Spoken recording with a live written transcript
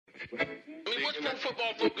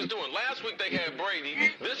football focus doing? Last week they had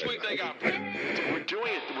Brady. This week they got Brady.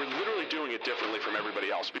 We're literally doing it differently from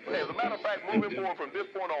everybody else. As a matter of fact, moving forward from this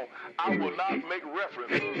point on, I will not make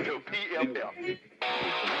reference to PFF.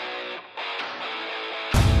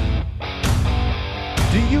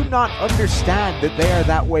 Do you not understand that they are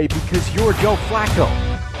that way because you're Joe Flacco?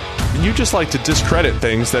 You just like to discredit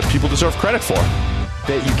things that people deserve credit for.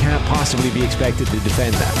 That you can't possibly be expected to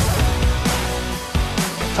defend that.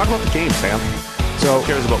 Talk about the game, Sam. So, who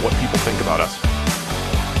cares about what people think about us?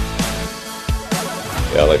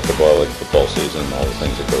 Yeah, I like football season, all the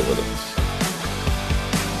things that go with it.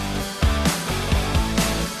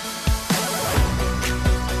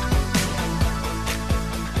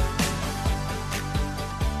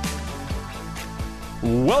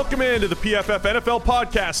 Welcome into the PFF NFL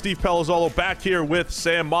podcast. Steve Palazzolo back here with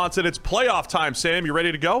Sam Monson. It's playoff time, Sam. You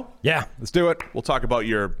ready to go? Yeah, let's do it. We'll talk about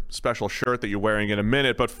your special shirt that you're wearing in a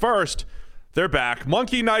minute. But first, they're back.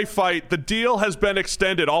 Monkey Knife Fight. The deal has been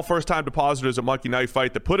extended. All first-time depositors at Monkey Knife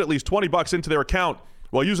Fight that put at least $20 into their account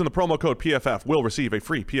while using the promo code PFF will receive a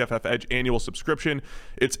free PFF Edge annual subscription.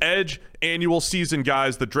 It's Edge annual season,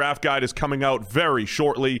 guys. The draft guide is coming out very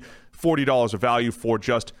shortly. $40 of value for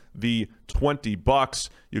just the $20.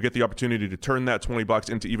 You'll get the opportunity to turn that $20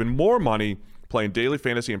 into even more money playing daily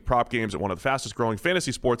fantasy and prop games at one of the fastest growing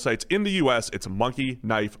fantasy sports sites in the U.S. It's Monkey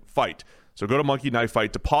Knife Fight. So go to Monkey Knife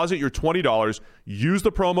Fight, deposit your $20, use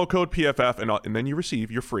the promo code PFF, and then you receive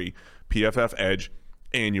your free PFF Edge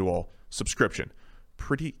annual subscription.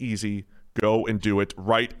 Pretty easy. Go and do it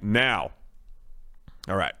right now.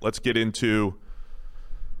 All right, let's get into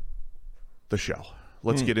the show.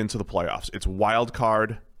 Let's get into the playoffs. It's wild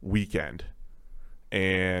card weekend,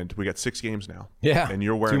 and we got 6 games now. Yeah, and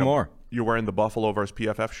you're wearing 2 more. You're wearing the Buffalo versus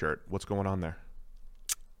PFF shirt. What's going on there?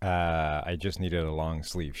 I just needed a long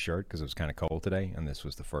sleeve shirt because it was kind of cold today, and this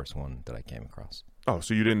was the first one that I came across. Oh,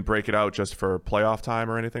 so you didn't break it out just for playoff time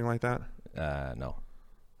or anything like that? No.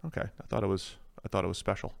 Okay, I thought it was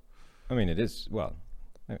special. I mean, it is. Well,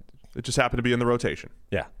 it just happened to be in the rotation.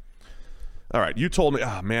 Yeah. All right, you told me,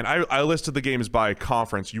 man, I listed the games by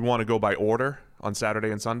conference. You want to go by order on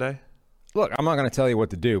Saturday and Sunday? Look, I'm not going to tell you what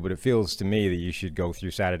to do, but it feels to me that you should go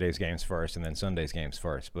through Saturday's games first and then Sunday's games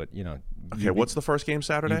first. But, you know. Okay, what's the first game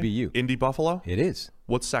Saturday? UBU. Indy Buffalo? It is.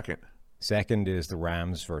 What's second? Second is the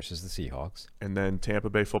Rams versus the Seahawks. And then Tampa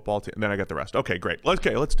Bay football team. And then I got the rest. Okay, great. Let's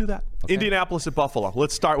do that. Okay. Indianapolis at Buffalo.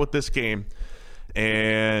 Let's start with this game.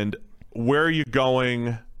 And where are you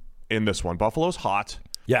going in this one? Buffalo's hot.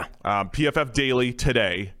 Yeah. PFF Daily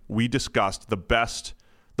today, we discussed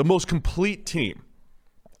the most complete team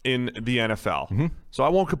in the NFL. Mm-hmm. So I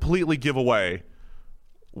won't completely give away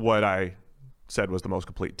what I said was the most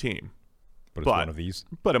complete team. But it's one of these.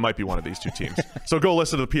 But it might be one of these 2 teams. So go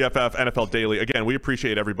listen to the PFF NFL Daily. Again, we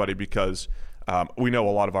appreciate everybody because we know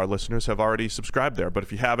a lot of our listeners have already subscribed there. But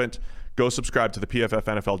if you haven't, go subscribe to the PFF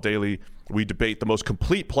NFL Daily. We debate the most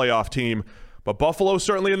complete playoff team. But Buffalo's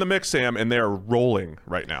certainly in the mix, Sam, and they're rolling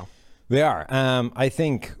right now. They are. I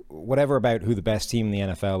think whatever about who the best team in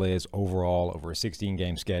the NFL is overall over a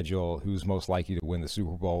 16-game schedule, who's most likely to win the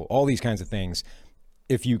Super Bowl, all these kinds of things,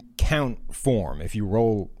 if you count form, if you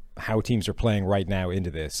roll how teams are playing right now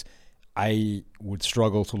into this, I would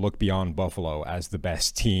struggle to look beyond Buffalo as the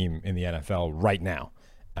best team in the NFL right now.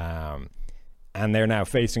 And they're now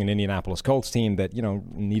facing an Indianapolis Colts team that, you know,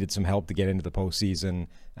 needed some help to get into the postseason.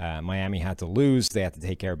 Miami had to lose. They had to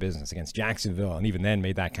take care of business against Jacksonville, and even then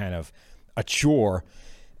made that kind of a chore.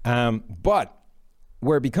 But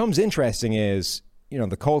where it becomes interesting is, you know,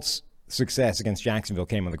 the Colts' success against Jacksonville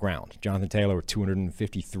came on the ground. Jonathan Taylor with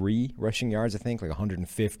 253 rushing yards, I think, like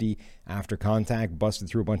 150 after contact, busted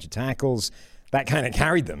through a bunch of tackles. That kind of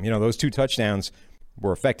carried them. You know, those 2 touchdowns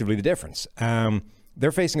were effectively the difference.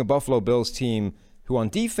 They're facing a Buffalo Bills team who on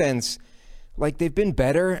defense, like, they've been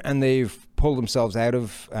better and they've pulled themselves out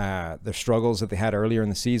of the struggles that they had earlier in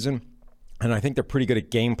the season. And I think they're pretty good at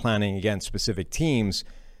game planning against specific teams,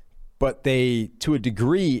 but they, to a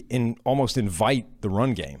degree, almost invite the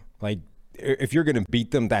run game. Like, if you're going to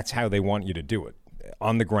beat them, that's how they want you to do it.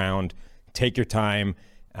 On the ground, take your time,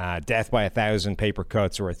 death by 1,000 paper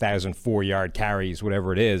cuts or 1,000 4-yard carries,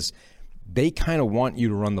 whatever it is. They kind of want you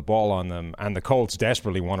to run the ball on them, and the Colts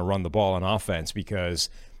desperately want to run the ball on offense because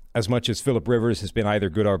as much as Phillip Rivers has been either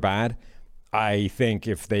good or bad, I think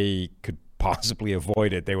if they could possibly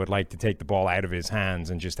avoid it, they would like to take the ball out of his hands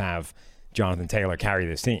and just have Jonathan Taylor carry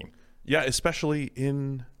this team. Yeah, especially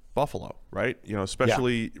in Buffalo, right? You know,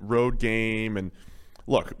 especially road game. And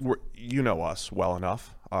look, you know us well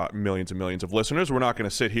enough, millions and millions of listeners. We're not going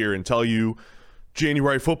to sit here and tell you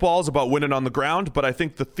January football is about winning on the ground, but I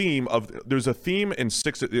think there's a theme in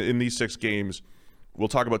these 6 games we'll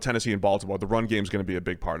talk about Tennessee and Baltimore. The run game is going to be a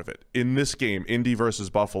big part of it. In this game, Indy versus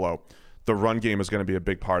Buffalo, the run game is going to be a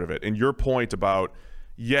big part of it. And your point about,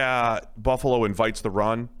 Buffalo invites the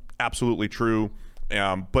run, absolutely true.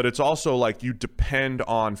 But it's also like you depend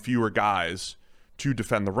on fewer guys to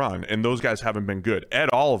defend the run, and those guys haven't been good. Ed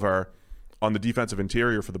Oliver on the defensive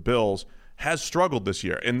interior for the Bills has struggled this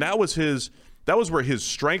year, and that was where his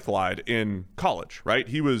strength lied in college, right?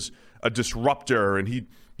 He was a disruptor, and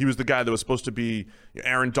he was the guy that was supposed to be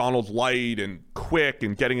Aaron Donald light and quick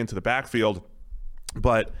and getting into the backfield,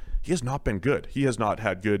 but he has not been good. He has not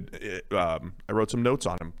had good. I wrote some notes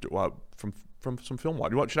on him from some film.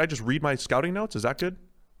 Should I just read my scouting notes? Is that good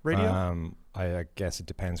radio? I guess it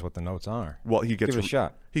depends what the notes are. Well, give it a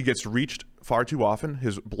shot. He gets reached far too often.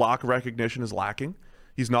 His block recognition is lacking.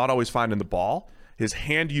 He's not always finding the ball. His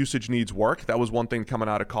hand usage needs work. That was one thing coming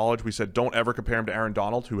out of college. We said don't ever compare him to Aaron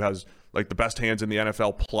Donald, who has like the best hands in the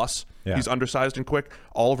NFL. Plus, he's undersized and quick.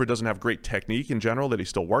 Oliver doesn't have great technique in general that he's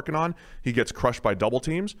still working on. He gets crushed by double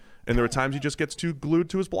teams, and there are times he just gets too glued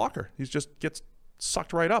to his blocker. He just gets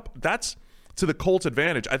sucked right up. That's to the Colts'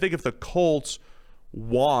 advantage. I think if the Colts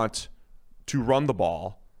want to run the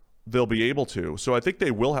ball, they'll be able to. So I think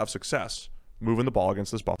they will have success moving the ball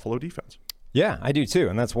against this Buffalo defense. Yeah, I do too.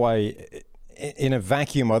 And that's why in a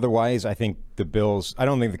vacuum otherwise, I think the Bills, I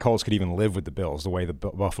don't think the Colts could even live with the Bills the way the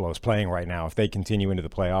Buffalo is playing right now. If they continue into the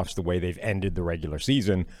playoffs the way they've ended the regular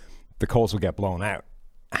season, the Colts will get blown out.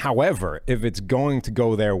 However, if it's going to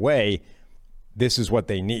go their way, this is what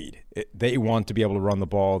they need. They want to be able to run the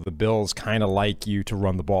ball. The Bills kind of like you to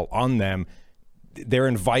run the ball on them. They're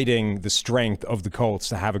inviting the strength of the Colts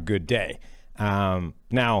to have a good day.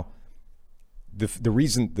 Now, the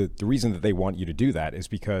reason that they want you to do that is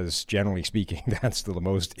because, generally speaking, that's the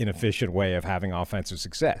most inefficient way of having offensive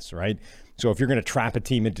success, right? So if you're going to trap a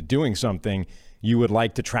team into doing something, you would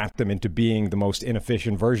like to trap them into being the most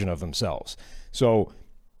inefficient version of themselves. So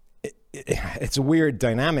it's a weird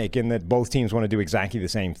dynamic in that both teams want to do exactly the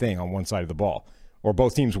same thing on one side of the ball, or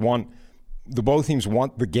both teams want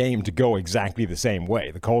the game to go exactly the same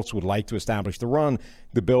way. The Colts would like to establish the run.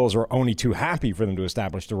 The Bills are only too happy for them to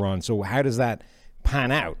establish the run. So how does that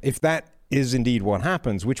pan out? If that is indeed what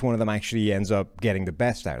happens, which one of them actually ends up getting the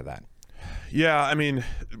best out of that? Yeah, I mean,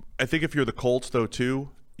 I think if you're the Colts, though, too,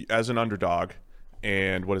 as an underdog,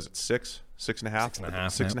 and what is it, 6.5?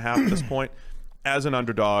 6.5 at this point. As an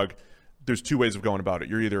underdog, there's two ways of going about it.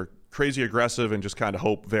 You're either crazy aggressive and just kind of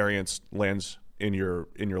hope variance lands in your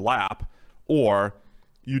lap, or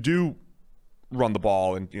you do run the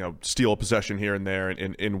ball and steal a possession here and there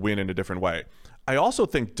and win in a different way. I also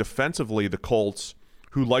think defensively the Colts,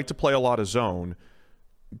 who like to play a lot of zone,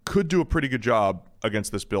 could do a pretty good job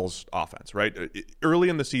against this Bills offense, right? Early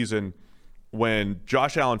in the season, when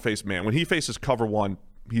Josh Allen faced man, when he faces cover one,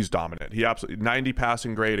 he's dominant. He absolutely 90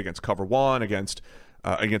 passing grade against cover one, against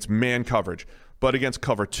man coverage. But against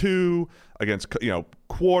cover two, against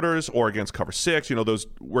quarters, or against cover six, those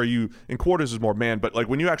where you in quarters is more man. But like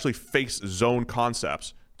when you actually face zone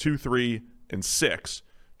concepts, 2, 3, and 6,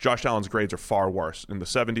 Josh Allen's grades are far worse, in the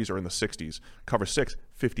 70s or in the 60s. Cover 6,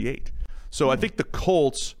 58. So I think the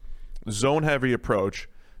Colts' zone-heavy approach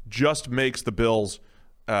just makes the Bills.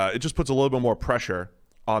 It just puts a little bit more pressure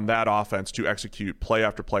on that offense to execute play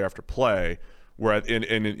after play after play, where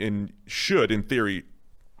in should in theory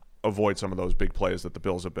avoid some of those big plays that the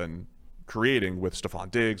Bills have been creating with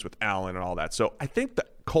Stephon Diggs, with Allen, and all that. So I think the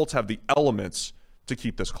Colts have the elements to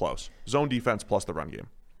keep this close. Zone defense plus the run game.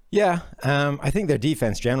 Yeah, I think their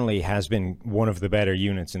defense generally has been one of the better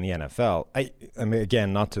units in the NFL. I mean,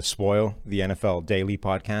 again, not to spoil the NFL Daily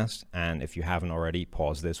podcast, and if you haven't already,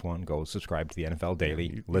 pause this one, go subscribe to the NFL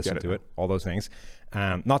Daily, listen to it, all those things.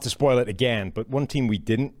 Not to spoil it again, but one team we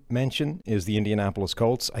didn't mention is the Indianapolis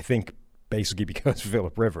Colts. I think basically because of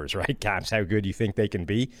Phillip Rivers, right? Caps how good you think they can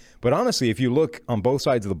be. But honestly, if you look on both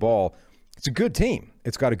sides of the ball, it's a good team.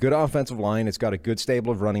 It's got a good offensive line. It's got a good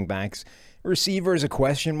stable of running backs. Receiver is a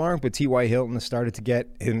question mark, but T.Y. Hilton has started to get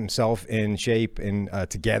himself in shape and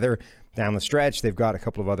together down the stretch. They've got a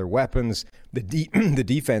couple of other weapons. The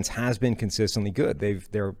defense has been consistently good.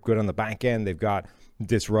 They're good on the back end. They've got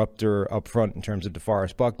disruptor up front in terms of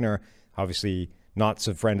DeForest Buckner. Obviously, not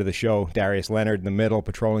a friend of the show, Darius Leonard in the middle,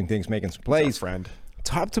 patrolling things, making some plays. Friend.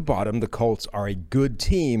 Top to bottom, the Colts are a good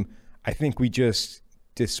team. I think we just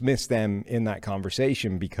dismiss them in that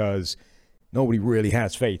conversation because nobody really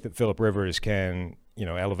has faith that Phillip Rivers can,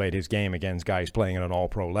 elevate his game against guys playing at an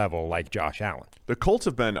all-pro level like Josh Allen. The Colts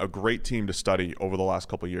have been a great team to study over the last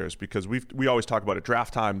couple of years because we always talk about at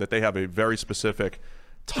draft time that they have a very specific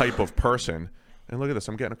type of person. And look at this.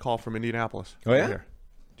 I'm getting a call from Indianapolis. Oh, yeah? Right here.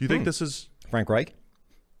 Do you think this is Frank Reich?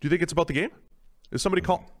 Do you think it's about the game? Is somebody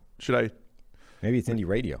call? Should I? Maybe it's indie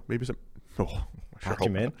radio. Maybe some. Oh, I sure Patch hope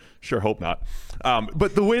him in. not. Sure hope not.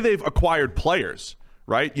 But the way they've acquired players,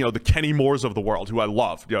 right? The Kenny Moores of the world, who I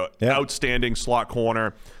love. Outstanding slot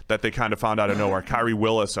corner that they kind of found out of nowhere. Kyrie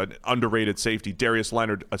Willis, an underrated safety. Darius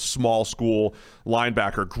Leonard, a small school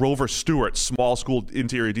linebacker. Grover Stewart, small school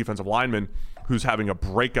interior defensive lineman, who's having a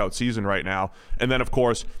breakout season right now. And then, of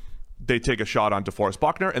course, they take a shot on DeForest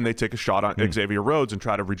Buckner and they take a shot on Xavier Rhodes and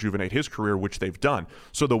try to rejuvenate his career, which they've done.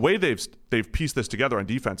 So the way they've pieced this together on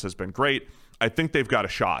defense has been great. I think they've got a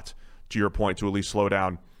shot, to your point, to at least slow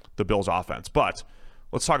down the Bills' offense. But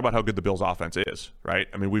let's talk about how good the Bills' offense is, right?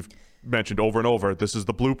 I mean, we've mentioned over and over, this is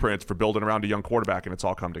the blueprint for building around a young quarterback, and it's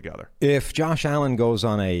all come together. If Josh Allen goes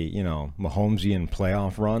on a, Mahomesian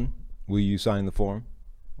playoff run, will you sign the form?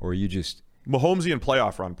 Or are you just... Mahomesian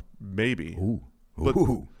playoff run, maybe. Ooh. But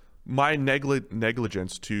my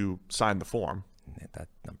negligence to sign the form. That,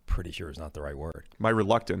 I'm pretty sure is not the right word. My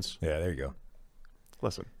reluctance. Yeah, there you go.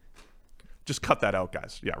 Listen, just cut that out,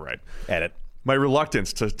 guys. Yeah, right. Edit. My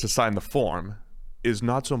reluctance to sign the form is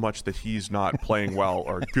not so much that he's not playing well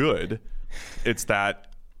or good. It's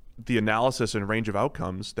that the analysis and range of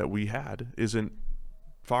outcomes that we had isn't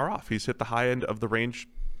far off. He's hit the high end of the range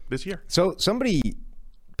this year. So somebody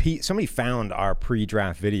found our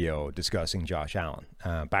pre-draft video discussing Josh Allen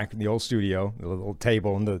back in the old studio, the little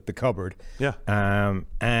table in the cupboard. Yeah.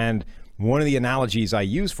 And one of the analogies I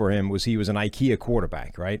used for him was he was an IKEA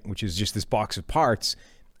quarterback, right? Which is just this box of parts,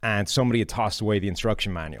 and somebody had tossed away the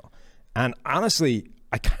instruction manual. And honestly,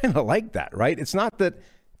 I kind of like that, right? It's not that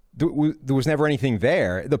there was never anything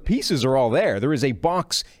there. The pieces are all there. There is a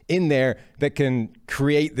box in there that can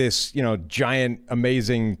create this, giant,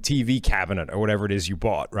 amazing TV cabinet or whatever it is you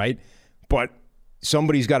bought, right? But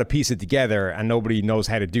somebody's got to piece it together, and nobody knows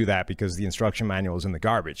how to do that because the instruction manual is in the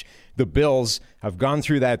garbage. The Bills have gone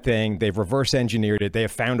through that thing. They've reverse engineered it. They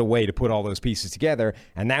have found a way to put all those pieces together,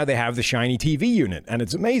 and now they have the shiny TV unit, and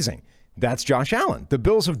it's amazing. That's Josh Allen. The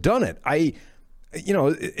Bills have done it.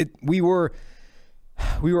 We were,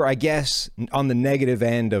 I guess, on the negative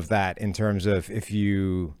end of that in terms of if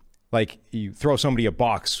you throw somebody a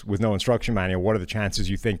box with no instruction manual, what are the chances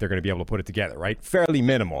you think they're going to be able to put it together, right? Fairly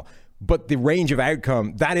minimal. But the range of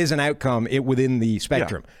outcome, that is an outcome within the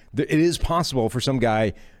spectrum. Yeah. It is possible for some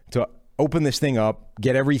guy to open this thing up,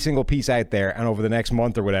 get every single piece out there, and over the next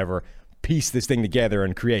month or whatever, piece this thing together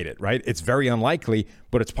and create it, right? It's very unlikely,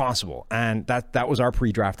 but it's possible. And that was our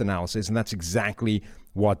pre-draft analysis, and that's exactly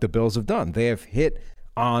what the Bills have done. They have hit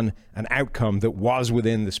on an outcome that was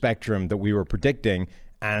within the spectrum that we were predicting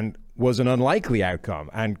and was an unlikely outcome.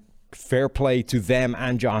 And fair play to them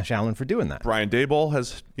and Josh Allen for doing that. Brian Daboll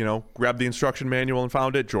has, grabbed the instruction manual and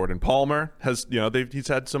found it. Jordan Palmer has, he's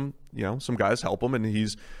had some guys help him, and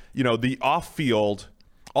he's, the off-field,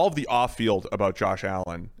 all of the off-field about Josh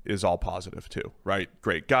Allen is all positive too, right?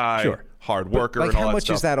 Great guy, sure. Hard worker, and all that stuff. How much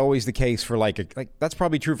is that always the case for like that's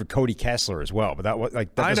probably true for Cody Kessler as well, but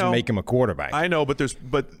that doesn't make him a quarterback. I know, but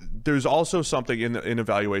there's also something in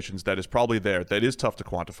evaluations that is probably there that is tough to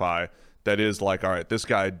quantify. That is like, all right, this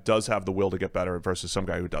guy does have the will to get better versus some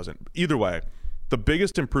guy who doesn't. Either way, the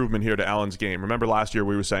biggest improvement here to Allen's game, remember last year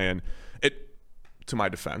we were saying, to my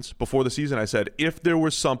defense, before the season I said, if there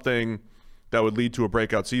was something that would lead to a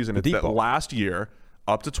breakout season, it's that last year,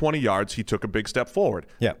 up to 20 yards, he took a big step forward.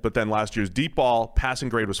 Yeah. But then last year's deep ball passing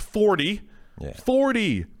grade was 40. Yeah.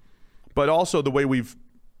 40. But also the way we've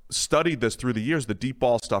studied this through the years, the deep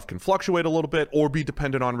ball stuff can fluctuate a little bit or be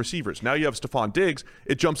dependent on receivers. Now you have Stephon Diggs,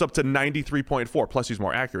 it jumps up to 93.4, plus he's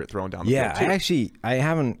more accurate throwing down the field too. I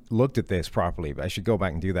haven't looked at this properly, but I should go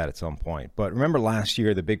back and do that at some point. But remember last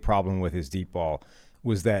year, the big problem with his deep ball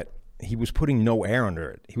was that he was putting no air under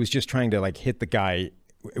it. He was just trying to hit the guy.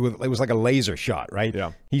 It was like a laser shot, right?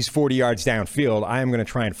 Yeah. He's 40 yards downfield. I am going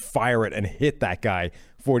to try and fire it and hit that guy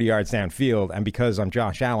 40 yards downfield. And because I'm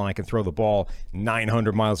Josh Allen, I can throw the ball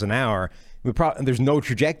 900 miles an hour. There's no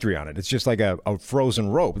trajectory on it. It's just like a frozen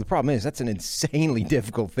rope. The problem is that's an insanely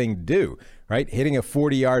difficult thing to do, right? Hitting a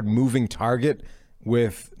 40-yard moving target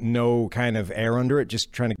with no kind of air under it,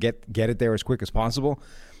 just trying to get it there as quick as possible.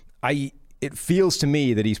 It feels to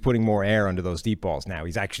me that he's putting more air under those deep balls now.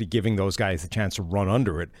 He's actually giving those guys the chance to run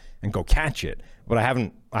under it and go catch it. But I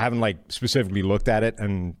haven't specifically looked at it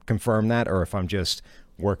and confirmed that, or if I'm just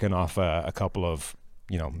working off a couple of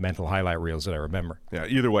mental highlight reels that I remember. Yeah.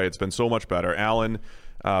 Either way, it's been so much better. Allen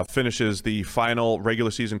finishes the final regular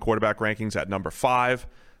season quarterback rankings at number 5.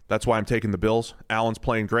 That's why I'm taking the Bills. Allen's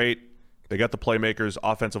playing great. They got the playmakers,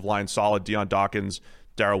 offensive line solid. Deion Dawkins,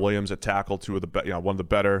 Darrell Williams at tackle, two of the one of the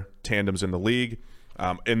better tandems in the league.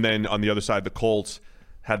 And then on the other side, the Colts,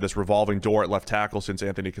 had this revolving door at left tackle since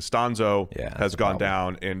Anthony Costanzo has gone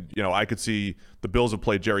down. And, I could see the Bills have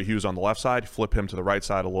played Jerry Hughes on the left side, flip him to the right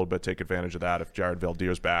side a little bit, take advantage of that if Jared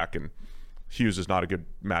Veldheer's back. And Hughes is not a good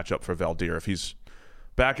matchup for Veldheer if he's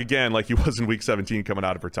back again like he was in Week 17 coming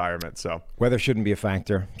out of retirement. So weather shouldn't be a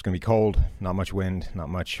factor. It's going to be cold, not much wind, not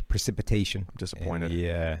much precipitation. I'm disappointed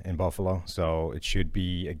in Buffalo. So it should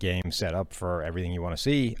be a game set up for everything you want to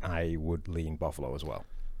see. I would lean Buffalo as well.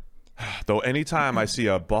 Though anytime I see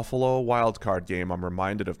a Buffalo wildcard game, I'm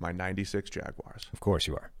reminded of my 96 Jaguars. Of course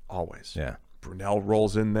you are. Always. Yeah. Brunell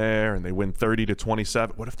rolls in there and they win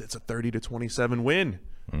 30-27. What if it's a 30-27 win?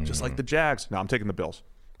 Just like the Jags. No, I'm taking the Bills.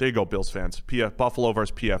 There you go, Bills fans. Buffalo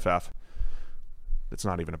versus PFF. It's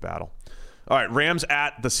not even a battle. All right, Rams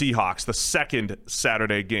at the Seahawks, the second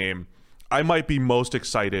Saturday game. I might be most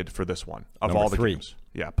excited for this one of all the games.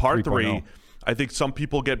 Yeah, part 3. I think some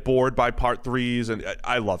people get bored by part 3s, and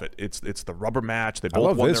I love it. It's the rubber match. They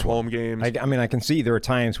both won their home games. I mean, I can see there are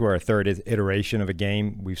times where a third iteration of a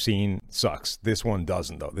game we've seen sucks. This one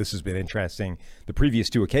doesn't, though. This has been interesting the previous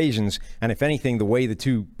 2 occasions, and if anything, the way the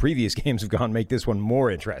 2 previous games have gone make this one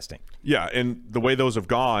more interesting. Yeah, and the way those have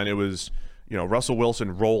gone, it was Russell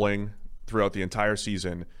Wilson rolling throughout the entire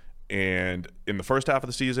season, and in the first half of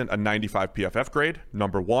the season, a 95 PFF grade,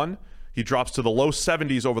 number 1. He drops to the low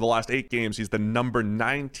 70s over the last 8 games. He's the number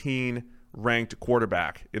 19 ranked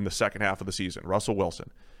quarterback in the second half of the season, Russell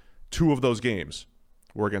Wilson. 2 of those games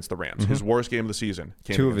were against the Rams. His worst game of the season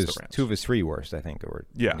came against the Rams. 2 of his 3 worst, I think, were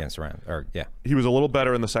against the Rams. He was a little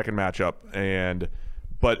better in the second matchup,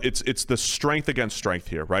 but it's the strength against strength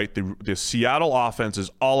here, right? The Seattle offense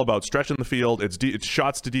is all about stretching the field. It's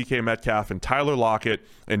shots to DK Metcalf and Tyler Lockett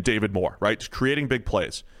and David Moore, right? Just creating big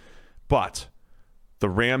plays. But the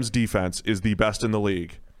Rams defense is the best in the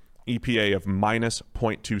league. EPA of minus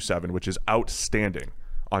 0.27, which is outstanding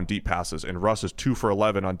on deep passes. And Russ is 2 for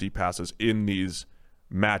 11 on deep passes in these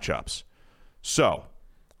matchups. So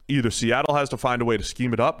either Seattle has to find a way to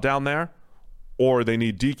scheme it up down there, or they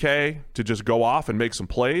need DK to just go off and make some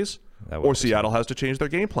plays, or Seattle has to change their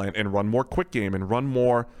game plan and run more quick game and run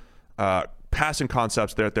more passing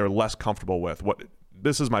concepts that they're less comfortable with.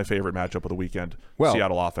 This is my favorite matchup of the weekend.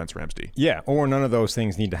 Seattle offense, Rams D. Yeah, or none of those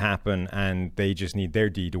things need to happen, and they just need their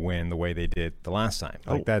D to win the way they did the last time.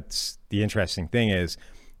 That's the interesting thing is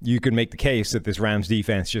you could make the case that this Rams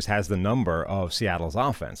defense just has the number of Seattle's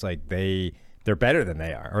offense. Like they're better than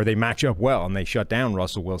they are, or they match up well, and they shut down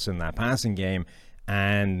Russell Wilson in that passing game,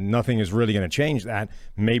 and nothing is really going to change that.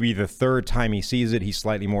 Maybe the third time he sees it, he's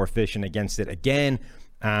slightly more efficient against it again.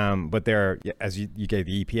 But they're, as you gave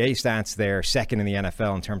the EPA stats, they're second in the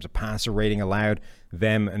NFL in terms of passer rating allowed.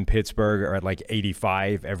 Them and Pittsburgh are at like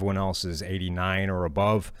 85. Everyone else is 89 or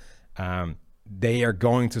above. They are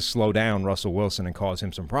going to slow down Russell Wilson and cause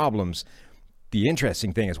him some problems. The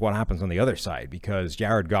interesting thing is what happens on the other side, because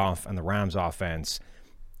Jared Goff and the Rams offense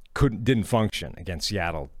didn't function against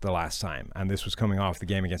Seattle the last time. And this was coming off the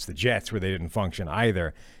game against the Jets where they didn't function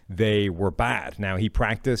either. They were bad. Now, he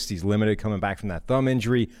practiced. He's limited coming back from that thumb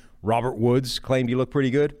injury. Robert Woods claimed he looked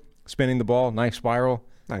pretty good, spinning the ball, nice spiral.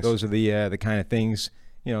 Nice. Those are the kind of things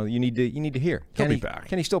you need to hear. He'll be back.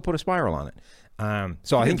 Can he still put a spiral on it?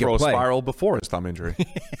 So I think he'll throw a spiral before his thumb injury.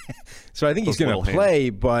 So I think he's going to play,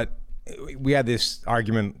 but we had this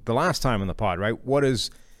argument the last time on the pod, right?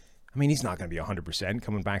 He's not going to be 100%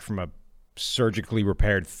 coming back from a surgically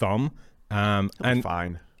repaired thumb. And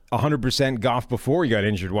fine. 100% Goff before he got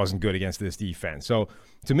injured wasn't good against this defense. So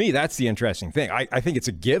to me, that's the interesting thing. I think it's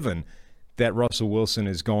a given that Russell Wilson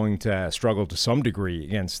is going to struggle to some degree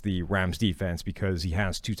against the Rams defense because he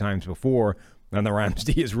has 2 times before, and the Rams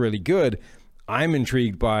D is really good. I'm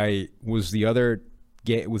intrigued by was the other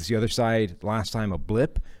side last time a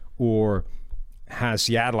blip, or has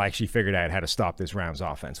Seattle actually figured out how to stop this Rams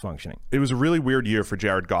offense functioning? It was a really weird year for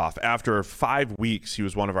Jared Goff. After 5 weeks, he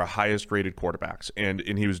was one of our highest graded quarterbacks, and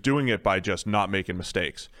he was doing it by just not making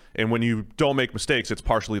mistakes. And when you don't make mistakes, it's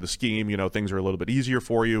partially the scheme. Things are a little bit easier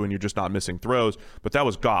for you, and you're just not missing throws. But that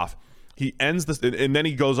was Goff. He ends this, and then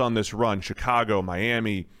he goes on this run: Chicago,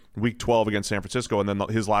 Miami, Week 12 against San Francisco, and then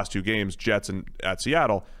his last 2 games, Jets and at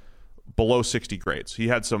Seattle, below 60 grades. He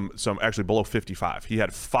had some actually below 55. He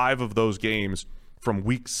had 5 of those games from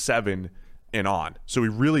Week 7 and on. So he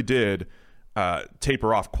really did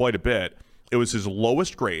taper off quite a bit. It was his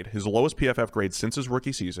lowest grade, his lowest PFF grade since his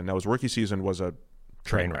rookie season. Now, his rookie season was a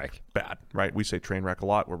train wreck. Bad, right? We say train wreck a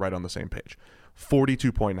lot. We're right on the same page.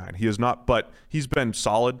 42.9. He is not, but he's been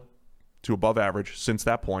solid to above average since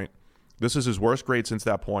that point. This is his worst grade since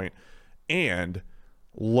that point. And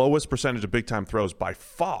lowest percentage of big-time throws by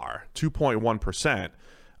far, 2.1%.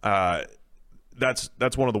 that's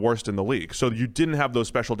one of the worst in the league. So you didn't have those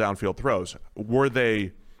special downfield throws. Were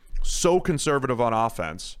they so conservative on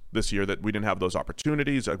offense this year that we didn't have those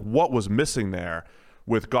opportunities? Like, what was missing there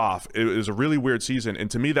with Goff? It was a really weird season, and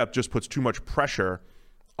to me that just puts too much pressure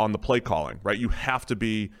on the play calling, right? You have to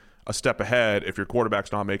be a step ahead if your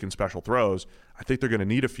quarterback's not making special throws. I think they're going to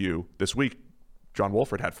need a few this week. John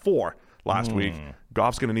Wolford had 4 last week.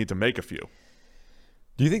 Goff's going to need to make a few.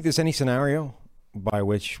 Do you think there's any scenario by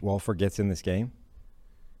which Wolford gets in this game?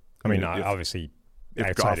 I mean, obviously if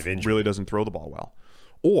outside Goff of injury. really doesn't throw the ball well,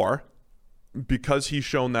 or because he's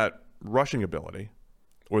shown that rushing ability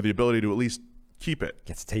or the ability to at least keep it.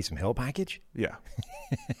 Gets a Taysom Hill package? Yeah.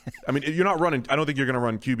 I mean, you're not running – I don't think you're going to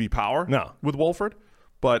run QB power with Wolford,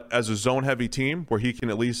 but as a zone-heavy team where he can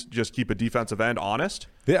at least just keep a defensive end honest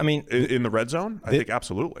in the red zone, I think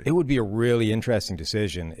absolutely. It would be a really interesting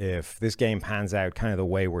decision if this game pans out kind of the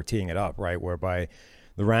way we're teeing it up, right, whereby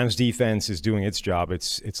the Rams defense is doing its job.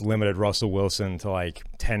 It's limited Russell Wilson to like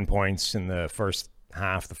 10 points in the first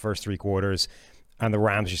half, the first 3 quarters, and the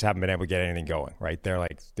Rams just haven't been able to get anything going, right?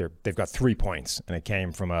 They've got 3 points, and it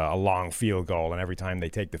came from a long field goal, and every time they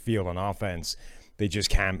take the field on offense, they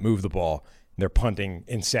just can't move the ball. They're punting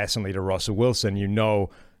incessantly to Russell Wilson. You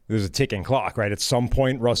know there's a ticking clock, right? At some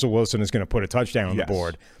point, Russell Wilson is going to put a touchdown on the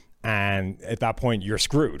board, and at that point, you're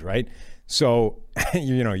screwed, right? So,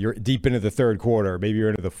 you're deep into the third quarter, maybe you're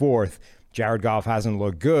into the fourth. Jared Goff hasn't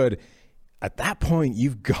looked good. At that point,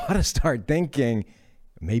 you've got to start thinking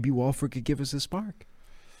maybe Wolford could give us a spark.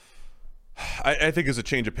 I think as a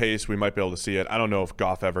change of pace, we might be able to see it. I don't know if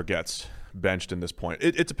Goff ever gets benched in this point.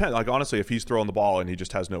 It depends. Like, honestly, if he's throwing the ball and he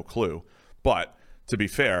just has no clue. But to be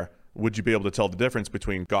fair, would you be able to tell the difference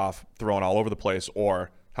between Goff throwing all over the place or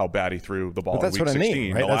how bad he threw the ball in week 16? That's what I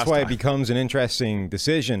mean, right? That's why it becomes an interesting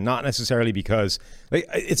decision, not necessarily because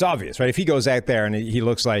it's obvious, right? If he goes out there and he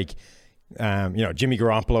looks like Jimmy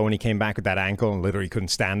Garoppolo when he came back with that ankle and literally couldn't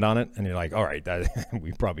stand on it, and you're like, all right,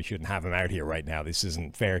 we probably shouldn't have him out here right now. This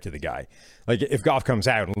isn't fair to the guy. Like, if Goff comes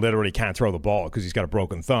out and literally can't throw the ball because he's got a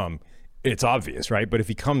broken thumb, it's obvious, right? But if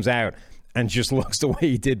he comes out and just looks the way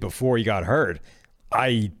he did before he got hurt,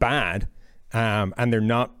 i.e. bad, and they're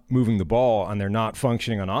not moving the ball and they're not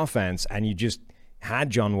functioning on offense, and you just had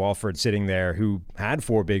John Wolford sitting there who had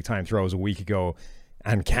 4 big-time throws a week ago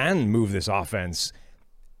and can move this offense,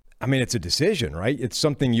 I mean, it's a decision, right? It's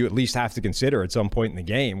something you at least have to consider at some point in the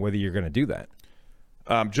game, whether you're going to do that.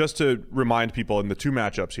 Just to remind people in the 2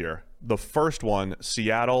 matchups here, the first one,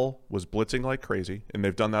 Seattle was blitzing like crazy, and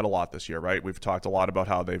they've done that a lot this year, right? We've talked a lot about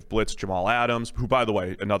how they've blitzed Jamal Adams, who, by the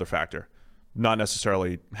way, another factor, not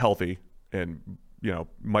necessarily healthy and,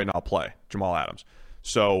 might not play, Jamal Adams.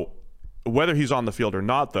 So whether he's on the field or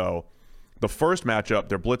not, though, the first matchup,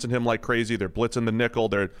 they're blitzing him like crazy. They're blitzing the nickel.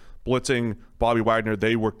 They're blitzing Bobby Wagner.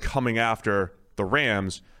 They were coming after the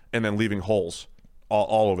Rams and then leaving holes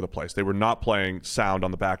all over the place. They were not playing sound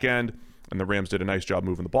on the back end, and the Rams did a nice job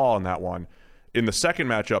moving the ball in that one. In the second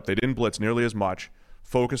matchup, they didn't blitz nearly as much,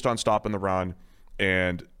 focused on stopping the run,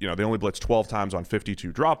 and they only blitzed 12 times on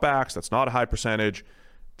 52 dropbacks. That's not a high percentage.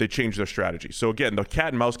 They changed their strategy. So again, the cat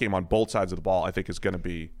and mouse game on both sides of the ball, I think, is going to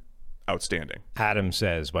be outstanding. Adam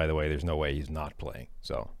says, by the way, there's no way he's not playing.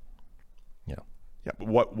 So, yeah.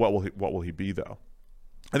 But what will he be though?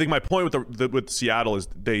 I think my point with Seattle is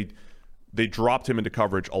they dropped him into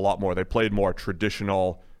coverage a lot more. They played more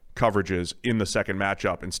traditional coverages in the second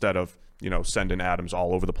matchup instead of sending Adams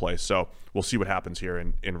all over the place. So we'll see what happens here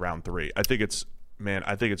in round 3. I think it's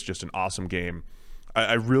just an awesome game.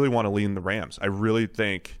 I really want to lean the Rams. I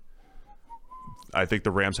think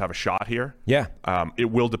the Rams have a shot here. Yeah.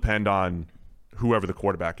 It will depend on whoever the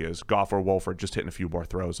quarterback is, Goff or Wolford, just hitting a few more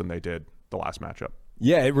throws than they did the last matchup.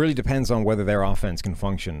 Yeah, it really depends on whether their offense can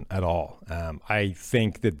function at all. I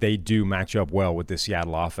think that they do match up well with the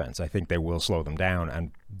Seattle offense. I think they will slow them down,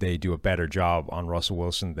 and they do a better job on Russell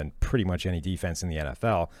Wilson than pretty much any defense in the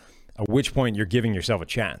NFL. At which point you're giving yourself a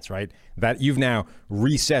chance, right? That you've now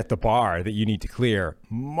reset the bar that you need to clear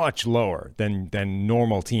much lower than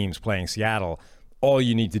normal teams playing Seattle. All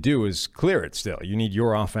you need to do is clear it still. You need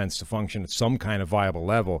your offense to function at some kind of viable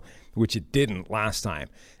level, which it didn't last time.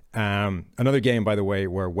 Another game, by the way,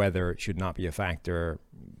 where weather should not be a factor.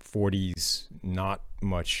 40s, not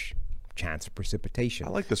much chance of precipitation. I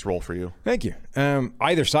like this roll for you. Thank you.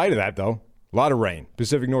 Either side of that, though, a lot of rain.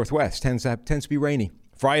 Pacific Northwest tends to be rainy.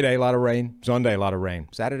 Friday, a lot of rain. Sunday, a lot of rain.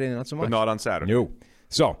 Saturday, not so much. But not on Saturday. No.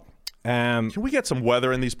 So, can we get some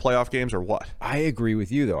weather in these playoff games or what? I agree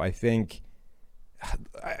with you, though. I think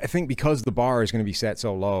because the bar is going to be set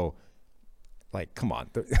so low, like, come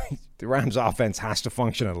on, the Rams offense has to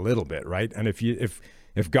function a little bit, right? And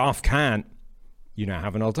if Goff can't, you now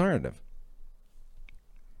have an alternative.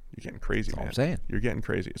 You're getting crazy, man. I'm saying. You're getting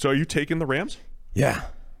crazy. So are you taking the Rams? Yeah.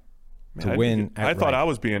 Man, To win I thought outright. I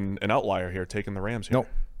was being an outlier here, taking the Rams here. No,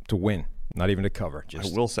 to win. Not even to cover. I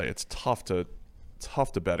Just will say it's tough to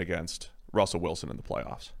bet against Russell Wilson in the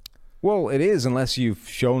playoffs. Well, it is unless you've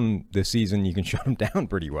shown this season you can shut him down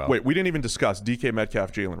pretty well. Wait, we didn't even discuss DK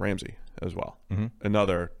Metcalf, Jalen Ramsey as well. Mm-hmm.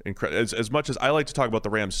 Another as much as I like to talk about the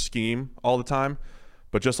Rams scheme all the time,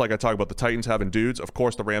 but just like I talk about the Titans having dudes, of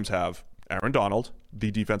course the Rams have Aaron Donald, the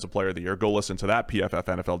defensive player of the year. Go listen to that PFF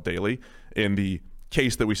NFL Daily in the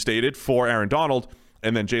case that we stated for Aaron Donald,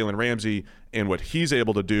 and then Jalen Ramsey and what he's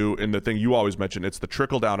able to do. And the thing you always mention, it's the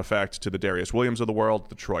trickle-down effect to the Darius Williams of the world,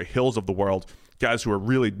 the Troy Hills of the world, guys who are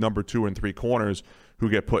really number 2 and 3 corners who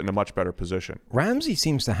get put in a much better position. Ramsey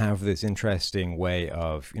seems to have this interesting way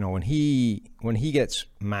of, when he gets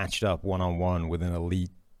matched up one-on-one with an elite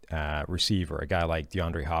receiver, a guy like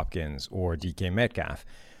DeAndre Hopkins or DK Metcalf,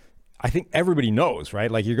 I think everybody knows, right?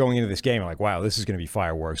 Like, you're going into this game, like, wow, this is going to be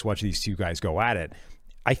fireworks. Watch these two guys go at it.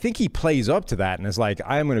 I think he plays up to that and is like,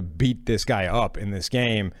 I'm going to beat this guy up in this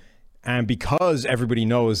game. And because everybody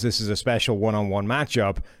knows this is a special one-on-one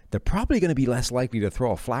matchup, they're probably going to be less likely to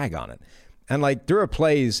throw a flag on it. And like, there are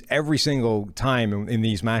plays every single time in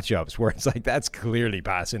these matchups where it's like, that's clearly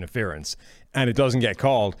pass interference and it doesn't get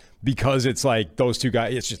called because it's like those two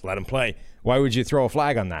guys, it's just let them play. Why would you throw a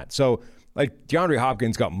flag on that? So like, DeAndre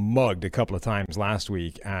Hopkins got mugged a couple of times last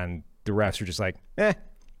week and the refs were just like,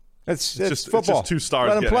 it's just football. It's just 2 stars.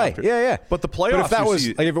 Let him play. After. Yeah. But the playoffs, But if that was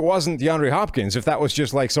like, if it wasn't DeAndre Hopkins, if that was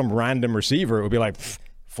just like some random receiver, it would be like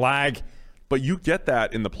flag. But you get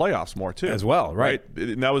that in the playoffs more too, as well, right?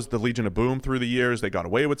 And that was the Legion of Boom through the years. They got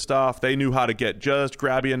away with stuff. They knew how to get just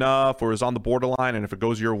grabby enough, or is on the borderline. And if it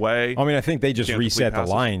goes your way, I mean, I think they just reset the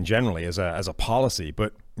line generally as a policy.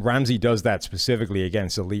 But Ramsey does that specifically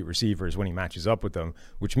against elite receivers when he matches up with them,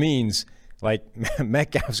 which means like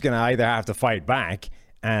Metcalf's going to either have to fight back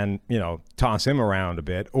and toss him around a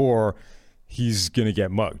bit, or he's going to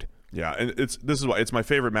get mugged. Yeah, and this is why it's my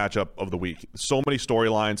favorite matchup of the week. So many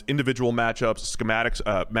storylines, individual matchups, schematics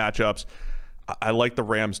matchups. I like the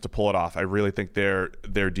Rams to pull it off. I really think their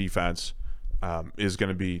defense is going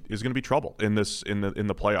to be trouble in the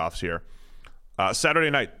playoffs here. Saturday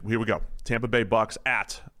night, here we go. Tampa Bay Bucks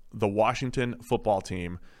at the Washington Football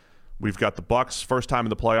Team. We've got the Bucks first time in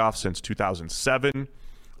the playoffs since 2007.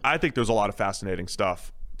 I think there's a lot of fascinating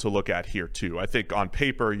stuff to look at here too. I think on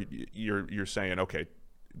paper you're saying, okay,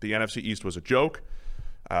 the NFC East was a joke.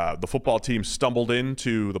 The football team stumbled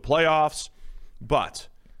into the playoffs, but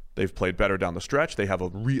they've played better down the stretch. They have a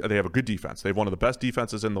good defense. They have one of the best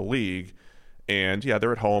defenses in the league, and yeah,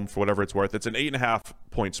 they're at home for whatever it's worth. It's an 8.5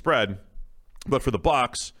 point spread, but for the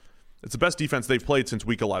Bucks, it's the best defense they've played since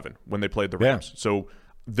Week 11 when they played the Rams. Yeah. So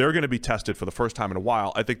they're going to be tested for the first time in a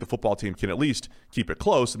while. I think the football team can at least keep it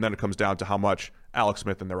close, and then it comes down to how much Alex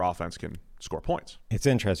Smith and their offense can score points. It's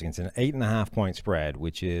interesting. It's an 8.5 point spread,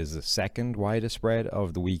 which is the second widest spread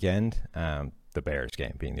of the weekend, the Bears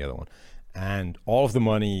game being the other one. And all of the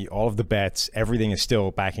money, all of the bets, everything is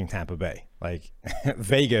still backing Tampa Bay. Like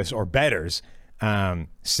Vegas or bettors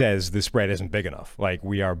says the spread isn't big enough. Like,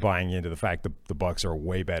 we are buying into the fact that the Bucks are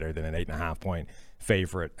way better than an 8.5 point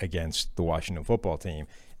favorite against the Washington Football Team.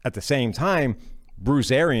 At the same time, Bruce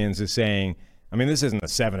Arians is saying, I mean, this isn't a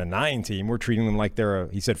 7-9 team. We're treating them like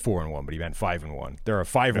he said 4-1, but he meant 5-1. They're a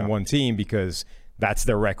 5-1 team because that's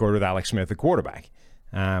their record with Alex Smith, the quarterback.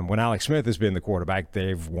 When Alex Smith has been the quarterback,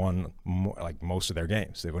 they've won most of their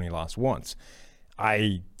games. They've only lost once.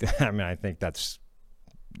 I think that's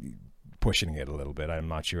pushing it a little bit. I'm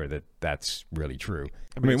not sure that that's really true.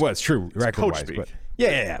 It's true record-wise, but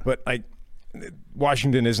yeah. But like,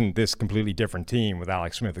 Washington isn't this completely different team with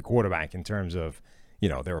Alex Smith, the quarterback, in terms of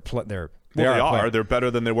they're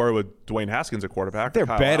better than they were with Dwayne Haskins at quarterback. They're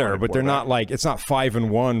better, but they're not like, it's not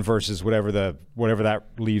 5-1 versus whatever that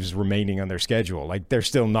leaves remaining on their schedule. Like, they're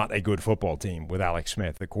still not a good football team with Alex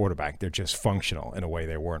Smith, the quarterback. They're just functional in a way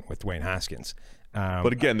they weren't with Dwayne Haskins.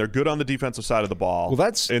 But again, they're good on the defensive side of the ball.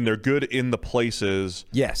 And they're good in the places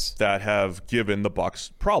that have given the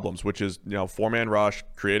Bucs problems, which is 4-man rush,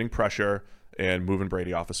 creating pressure, and moving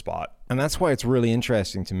Brady off a spot. And that's why it's really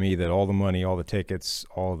interesting to me that all the money, all the tickets,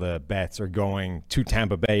 all the bets are going to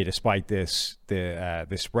Tampa Bay despite this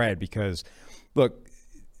spread. Because, look,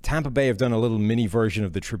 Tampa Bay have done a little mini version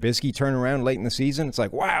of the Trubisky turnaround late in the season. It's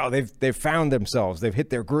like, wow, they've found themselves. They've hit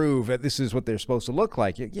their groove. This is what they're supposed to look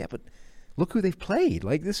like. Yeah, but look who they've played.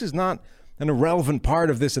 Like, this is not an irrelevant part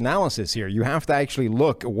of this analysis here. You have to actually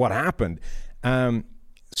look at what happened.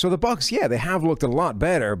 So the Bucs, they have looked a lot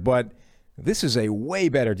better, but this is a way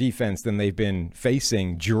better defense than they've been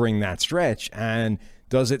facing during that stretch. And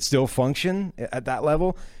does it still function at that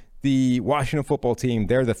level? The Washington football team,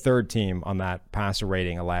 they're the third team on that passer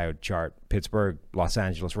rating allowed chart. Pittsburgh, Los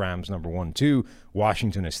Angeles Rams, number 1, 2.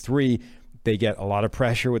 Washington is 3. They get a lot of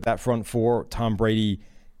pressure with that front four. Tom Brady,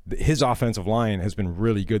 his offensive line has been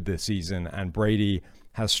really good this season, and Brady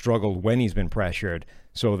has struggled when he's been pressured.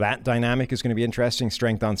 So that dynamic is going to be interesting.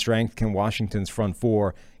 Strength on strength. Can Washington's front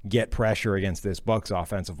four get pressure against this Bucs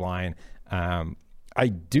offensive line? I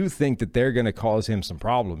do think that they're going to cause him some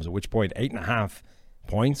problems, at which point 8.5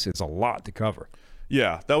 points is a lot to cover.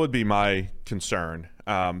 Yeah, that would be my concern.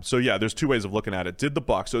 So yeah, there's two ways of looking at it. Did the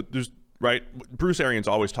Bucs? So there's right. Bruce Arians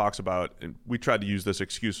always talks about, and we tried to use this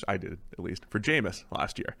excuse. I did at least for Jameis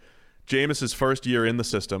last year. Jameis's first year in the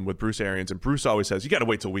system with Bruce Arians, and Bruce always says you got to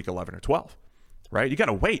wait till week 11 or 12, right? You got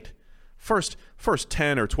to wait. First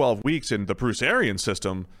 10 or 12 weeks in the Bruce Arians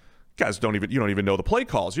system, guys you don't even know the play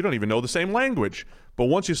calls. You don't even know the same language. But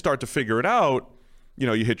once you start to figure it out, you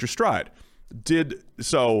hit your stride.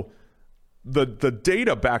 So the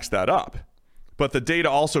data backs that up, but the data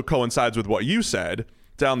also coincides with what you said.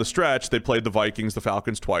 Down the stretch, they played the Vikings, the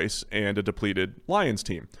Falcons twice, and a depleted Lions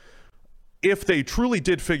team. If they truly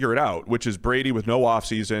did figure it out, which is Brady with no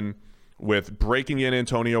offseason, with breaking in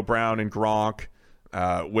Antonio Brown and Gronk,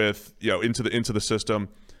 with into the system,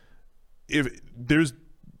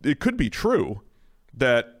 it could be true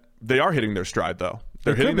that they are hitting their stride though.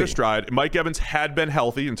 They're hitting their stride. Mike Evans had been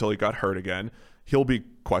healthy until he got hurt again. He'll be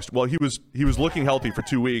questioned. Well, he was looking healthy for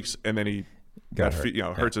 2 weeks, and then he got hurt,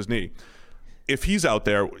 hurts his knee. If he's out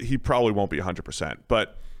there, he probably won't be 100%.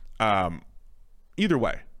 But either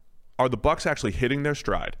way, are the Bucs actually hitting their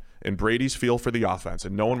stride and Brady's feel for the offense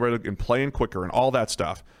and knowing where and playing quicker and all that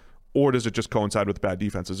stuff, or does it just coincide with bad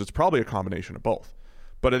defenses? It's probably a combination of both.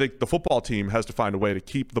 But I think the football team has to find a way to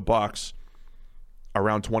keep the Bucs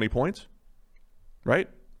around 20 points, right?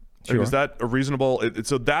 Sure. Like, is that a reasonable?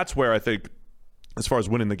 So that's where I think, as far as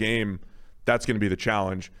winning the game, that's going to be the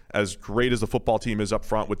challenge. As great as the football team is up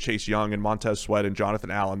front with Chase Young and Montez Sweat and Jonathan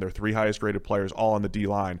Allen, they're 3 highest rated players all on the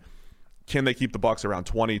D-line. Can they keep the Bucs around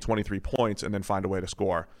 20, 23 points and then find a way to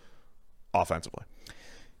score offensively?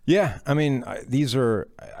 Yeah, I mean, I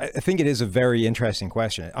think it is a very interesting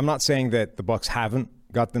question. I'm not saying that the Bucs haven't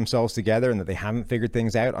got themselves together and that they haven't figured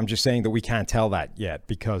things out. I'm just saying that we can't tell that yet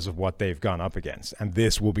because of what they've gone up against. And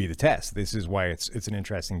this will be the test. This is why it's an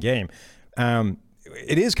interesting game.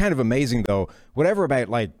 It is kind of amazing, though, whatever about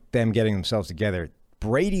like them getting themselves together,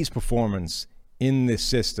 Brady's performance in this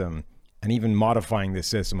system and even modifying this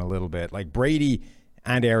system a little bit, like Brady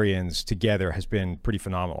and Arians together has been pretty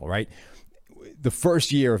phenomenal, right? The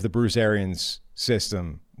first year of the Bruce Arians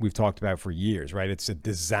system we've talked about for years, right? It's a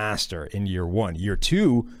disaster in year 1. Year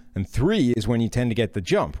 2 and 3 is when you tend to get the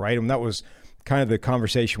jump, right? And that was kind of the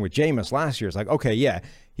conversation with Jameis last year. It's like, okay, yeah,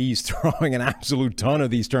 he's throwing an absolute ton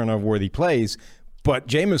of these turnover-worthy plays, but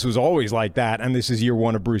Jameis was always like that, and this is year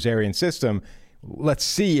 1 of Bruce Arians' system. Let's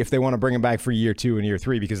see if they want to bring him back for year 2 and year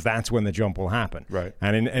 3, because that's when the jump will happen. Right.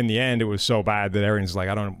 And in the end, it was so bad that Arians was like,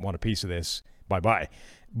 I don't want a piece of this. Bye-bye.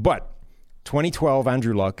 But 2012,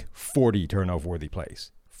 Andrew Luck, 40 turnover-worthy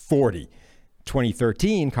plays. 40.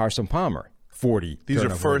 2013, Carson Palmer, 40. These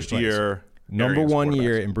are first year. Number 1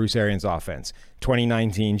 year in Bruce Arians' offense.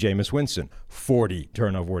 2019, Jameis Winston, 40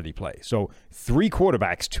 turnover-worthy plays. So 3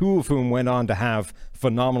 quarterbacks, 2 of whom went on to have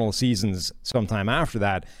phenomenal seasons sometime after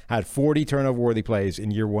that, had 40 turnover-worthy plays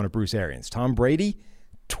in year 1 of Bruce Arians. Tom Brady,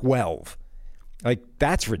 12. Like,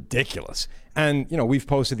 that's ridiculous. And, we've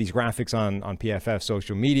posted these graphics on PFF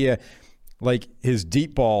social media. Like, his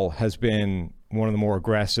deep ball has been one of the more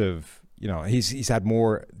aggressive, he's had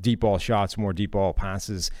more deep ball shots, more deep ball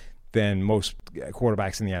passes than most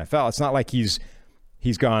quarterbacks in the NFL. It's not like he's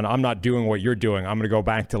gone, I'm not doing what you're doing. I'm going to go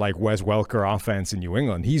back to like Wes Welker offense in New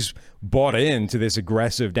England. He's bought into this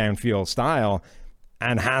aggressive downfield style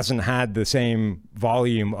and hasn't had the same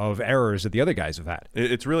volume of errors that the other guys have had.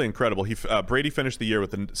 It's really incredible. Brady finished the year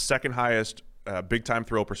with the second highest big-time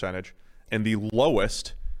throw percentage and the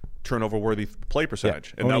lowest turnover-worthy play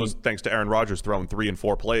percentage. Yeah, and that was thanks to Aaron Rodgers throwing 3 and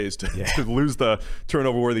 4 plays to lose the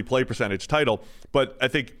turnover-worthy play percentage title. But I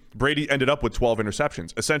think Brady ended up with 12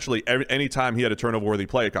 interceptions. Essentially, any time he had a turnover-worthy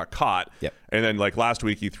play, it got caught. Yep. And then, like last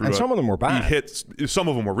week, he threw. And some of them were bad. Some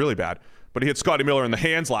of them were really bad. But he hit Scotty Miller in the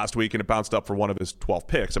hands last week, and it bounced up for one of his 12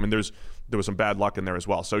 picks. I mean, there was some bad luck in there as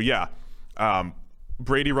well. So yeah,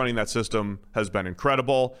 Brady running that system has been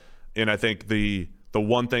incredible. And I think the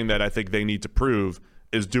one thing that I think they need to prove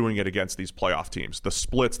is doing it against these playoff teams. The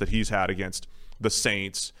splits that he's had against the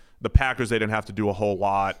Saints, the Packers, they didn't have to do a whole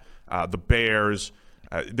lot. The Bears,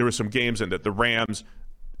 there were some games in that the Rams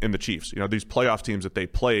and the Chiefs. These playoff teams that they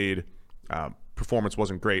played performance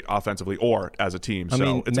wasn't great offensively or as a team.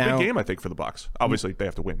 So it's a big game, I think, for the Bucs. Obviously, they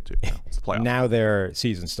have to win too. It's the playoff. Now their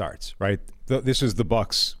season starts, right? This is the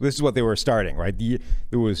Bucs. This is what they were starting, right?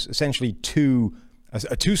 There was essentially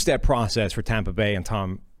a two-step process for Tampa Bay and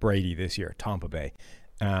Tom Brady this year. Tampa Bay,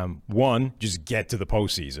 one, just get to the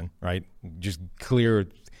postseason, right? Just clear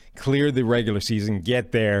the regular season,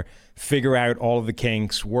 get there, figure out all of the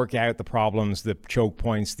kinks, work out the problems, the choke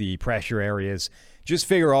points, the pressure areas. Just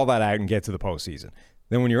figure all that out and get to the postseason.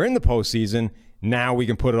 Then when you're in the postseason, now we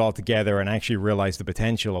can put it all together and actually realize the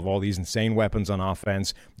potential of all these insane weapons on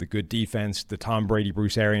offense, the good defense, the Tom Brady,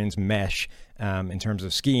 Bruce Arians mesh in terms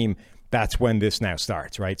of scheme. That's when this now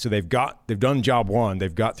starts, right? So they've done job one.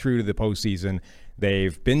 They've got through to the postseason.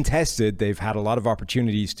 They've been tested. They've had a lot of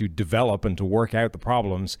opportunities to develop and to work out the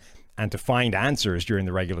problems and to find answers during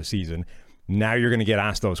the regular season. Now you're going to get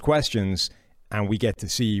asked those questions, and we get to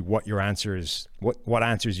see what your answers, what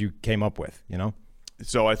answers you came up with, you know?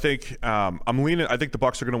 So I think I think the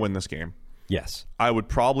Bucs are going to win this game. Yes. I would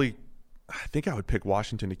pick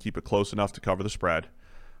Washington to keep it close enough to cover the spread.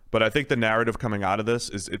 But I think the narrative coming out of this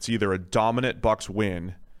is it's either a dominant Bucs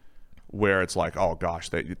win where it's like, oh gosh,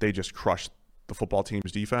 they just crushed the football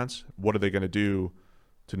team's defense. What are they going to do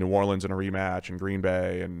to New Orleans in a rematch and Green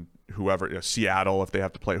Bay and whoever, Seattle if they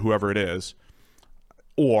have to play, whoever it is.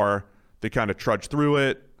 Or they kind of trudge through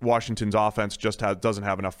it. Washington's offense just doesn't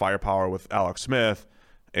have enough firepower with Alex Smith,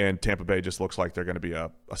 and Tampa Bay just looks like they're going to be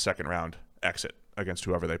a second-round exit against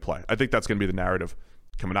whoever they play. I think that's going to be the narrative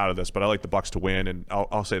coming out of this, but I like the Bucs to win, and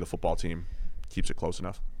I'll say the football team keeps it close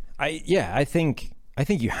enough. I think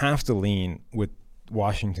you have to lean with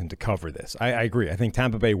Washington to cover this. I agree. I think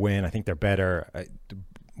Tampa Bay win. I think they're better.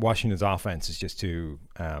 Washington's offense is just too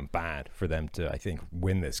bad for them to, I think,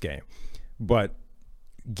 win this game. But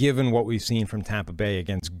given what we've seen from Tampa Bay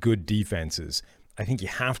against good defenses, I think you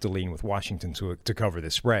have to lean with Washington to cover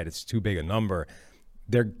the spread. It's too big a number.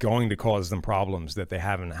 They're going to cause them problems that they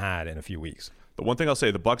haven't had in a few weeks. But one thing I'll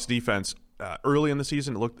say, the Bucs defense, early in the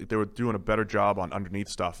season, it looked like they were doing a better job on underneath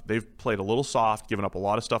stuff. They've played a little soft, given up a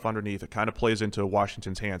lot of stuff underneath. It kind of plays into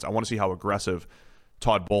Washington's hands. I want to see how aggressive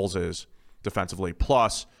Todd Bowles is defensively.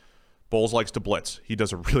 Plus, Bowles likes to blitz. He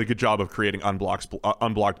does a really good job of creating unblocked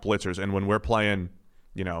blitzers. And when we're playing,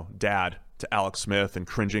 dad to Alex Smith and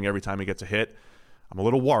cringing every time he gets a hit, I'm a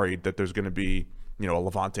little worried that there's going to be, a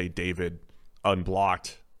Levante David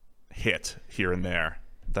unblocked hit here and there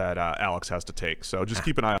that Alex has to take. So just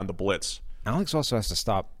keep an eye on the blitz. Alex also has to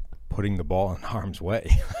stop putting the ball in harm's way.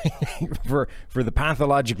 for the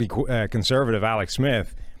pathologically conservative Alex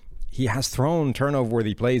Smith, he has thrown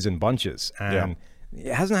turnover-worthy plays in bunches. And he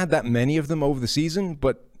hasn't had that many of them over the season,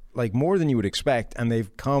 but like more than you would expect, and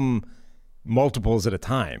they've come multiples at a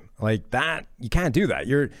time. Like that, you can't do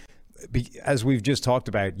that. As we've just talked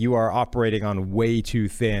about, you are operating on way too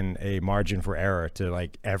thin a margin for error to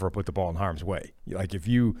like ever put the ball in harm's way. Like if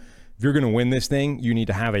you're going to win this thing, you need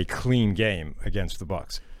to have a clean game against the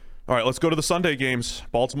Bucs. All right, let's go to the Sunday games.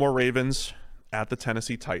 Baltimore Ravens at the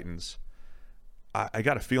Tennessee Titans. I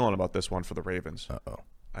got a feeling about this one for the Ravens.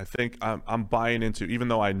 I think I'm buying into, even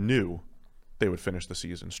though I knew they would finish the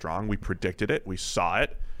season strong. We predicted it. We saw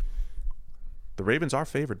it. The Ravens are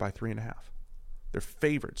favored by 3.5. They're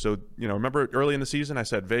favored. So, remember early in the season, I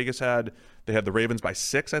said they had the Ravens by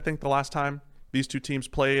 6, I think, the last time these two teams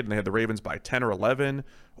played, and they had the Ravens by 10 or 11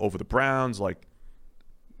 over the Browns. Like,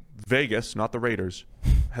 Vegas, not the Raiders,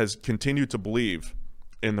 has continued to believe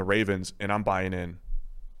in the Ravens, and I'm buying in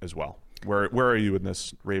as well. Where are you in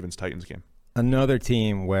this Ravens-Titans game? Another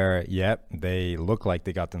team where, they look like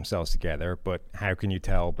they got themselves together, but how can you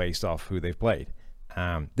tell based off who they've played?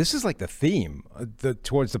 This is like the theme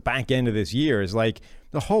towards the back end of this year is like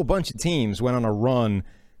the whole bunch of teams went on a run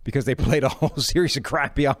because they played a whole series of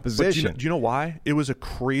crappy opposition. But do you know why? It was a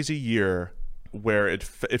crazy year where it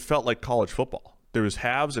felt like college football. There was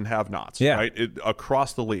haves and have-nots, right?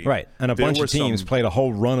 Across the league. Right, and a bunch of teams played a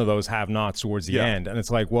whole run of those have-nots towards the end. And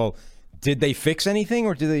it's like, well, did they fix anything,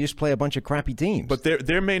 or did they just play a bunch of crappy teams? But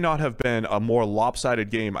there may not have been a more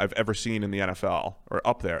lopsided game I've ever seen in the NFL, or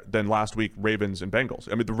up there, than last week Ravens and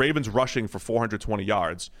Bengals. I mean, the Ravens rushing for 420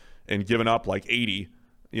 yards and giving up like 80,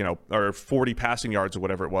 or 40 passing yards or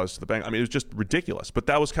whatever it was to the Bengals. I mean, it was just ridiculous. But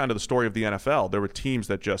that was kind of the story of the NFL. There were teams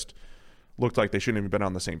that just looked like they shouldn't have been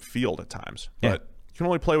on the same field at times. Yeah. But you can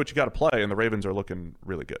only play what you got to play, and the Ravens are looking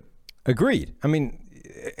really good. Agreed. I mean,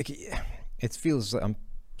 it feels I'm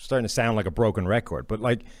starting to sound like a broken record, but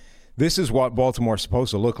like this is what Baltimore's supposed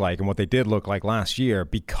to look like and what they did look like last year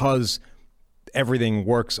because everything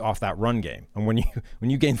works off that run game. And when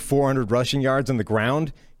you gain 400 rushing yards on the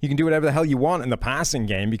ground, you can do whatever the hell you want in the passing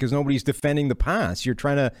game because nobody's defending the pass. You're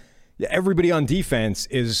trying to everybody on defense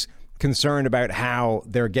is concerned about how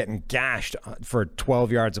they're getting gashed for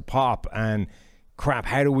 12 yards a pop and crap.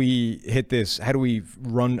 How do we hit this? How do we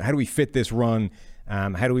run? How do we fit this run?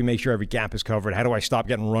 How do we make sure every gap is covered? How do I stop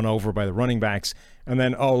getting run over by the running backs? And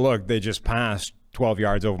then, oh, look, they just passed 12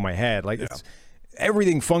 yards over my head. Like,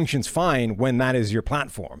 everything functions fine when that is your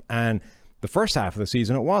platform. And the first half of the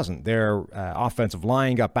season, it wasn't. Their offensive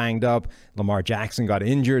line got banged up. Lamar Jackson got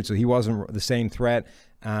injured, so he wasn't the same threat.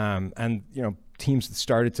 And, teams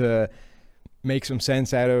started to make some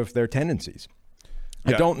sense out of their tendencies.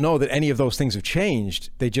 I don't know that any of those things have changed.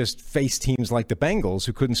 They just faced teams like the Bengals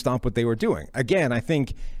who couldn't stop what they were doing. Again, I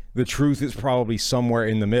think the truth is probably somewhere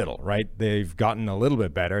in the middle, right? They've gotten a little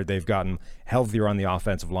bit better. They've gotten healthier on the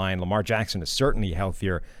offensive line. Lamar Jackson is certainly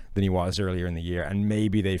healthier than he was earlier in the year, and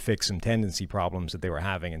maybe they fixed some tendency problems that they were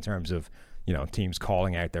having in terms of, teams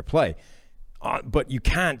calling out their play. But you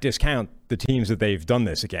can't discount the teams that they've done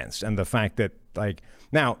this against, and the fact that,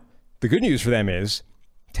 now, the good news for them is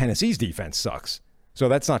Tennessee's defense sucks. So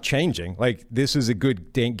that's not changing. This is a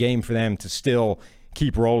good game for them to still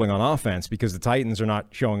keep rolling on offense because the Titans are not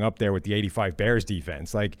showing up there with the 85 Bears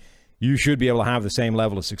defense. You should be able to have the same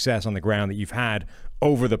level of success on the ground that you've had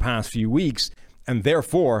over the past few weeks. And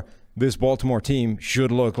therefore, this Baltimore team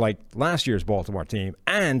should look like last year's Baltimore team.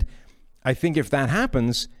 And I think if that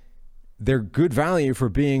happens, they're good value for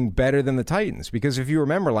being better than the Titans. Because if you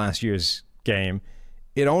remember last year's game,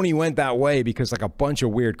 it only went that way because a bunch of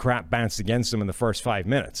weird crap bounced against them in the first 5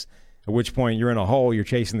 minutes, at which point you're in a hole, you're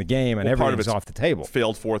chasing the game, and everything's off the table.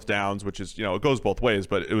 Failed fourth downs, which is, it goes both ways,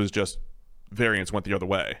 but it was just variance went the other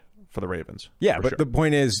way for the Ravens. Yeah, but the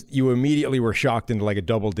point is you immediately were shocked into a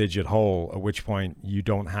double-digit hole, at which point you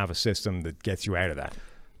don't have a system that gets you out of that.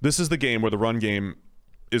 This is the game where the run game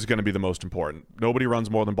is going to be the most important. Nobody runs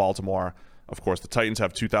more than Baltimore. Of course, the Titans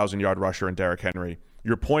have 2,000-yard rusher in Derrick Henry.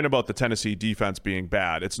 Your point about the Tennessee defense being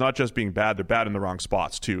bad, it's not just being bad, they're bad in the wrong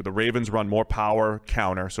spots too. The Ravens run more power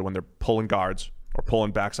counter, so when they're pulling guards or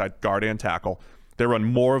pulling backside guard and tackle, they run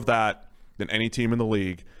more of that than any team in the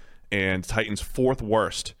league, and Titans fourth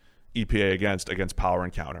worst EPA against power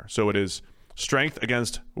and counter. So it is strength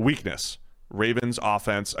against weakness. Ravens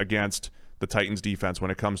offense against the Titans defense when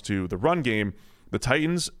it comes to the run game. The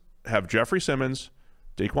Titans have Jeffrey Simmons,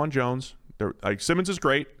 Daquan Jones. Simmons is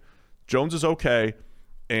great. Jones is okay.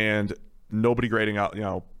 And nobody grading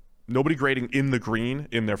in the green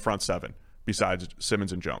in their front seven besides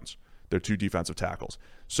Simmons and Jones. They're two defensive tackles.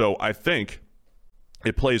 So I think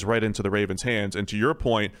it plays right into the Ravens' hands. And to your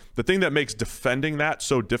point, the thing that makes defending that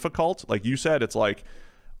so difficult, like you said, it's I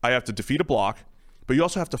have to defeat a block, but you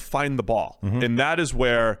also have to find the ball. Mm-hmm. And that is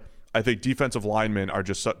where I think defensive linemen are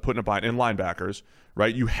just putting a bind in linebackers,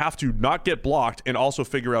 right? You have to not get blocked and also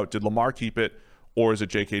figure out, did Lamar keep it, or is it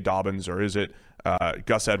J.K. Dobbins, or is it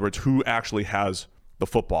Gus Edwards, who actually has the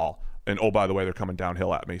football? And, oh, by the way, they're coming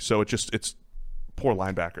downhill at me. So it's poor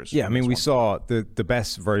linebackers. Yeah, I mean, we saw the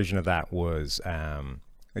best version of that was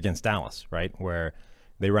against Dallas, right, where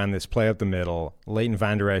they ran this play up the middle. Leighton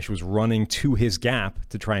Vander Esch was running to his gap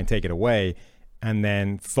to try and take it away, and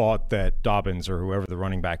then thought that Dobbins or whoever the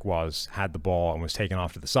running back was had the ball and was taken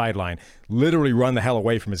off to the sideline, literally run the hell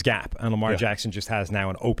away from his gap. And Lamar Jackson just has now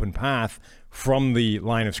an open path from the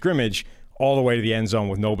line of scrimmage all the way to the end zone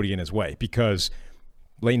with nobody in his way because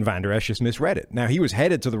Leighton Vander Esch just misread it. Now, he was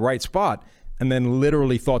headed to the right spot and then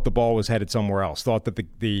literally thought the ball was headed somewhere else, thought that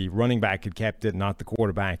the running back had kept it, not the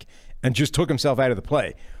quarterback, and just took himself out of the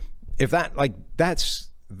play. If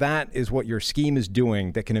that is what your scheme is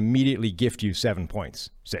doing that can immediately gift you 7 points,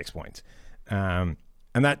 6 points. And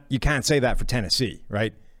that you can't say that for Tennessee,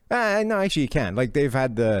 right? No, actually you can. They've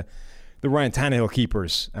had the Ryan Tannehill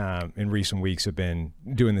keepers in recent weeks have been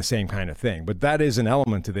doing the same kind of thing. But that is an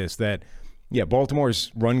element to this that,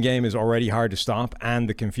 Baltimore's run game is already hard to stop, and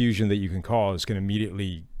the confusion that you can cause can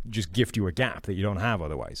immediately just gift you a gap that you don't have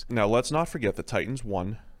otherwise. Now, let's not forget the Titans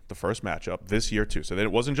won the first matchup this year too. So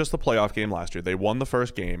it wasn't just the playoff game last year. They won the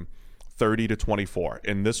first game 30-24.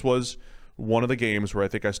 And this was one of the games where I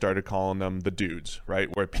think I started calling them the dudes,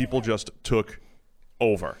 right? Where people just took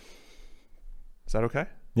over. Is that okay?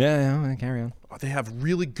 Yeah, carry on. They have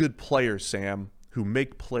really good players, Sam, who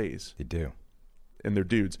make plays. They do. And they're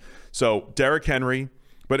dudes. So Derrick Henry,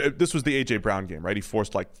 but this was the A.J. Brown game, right? He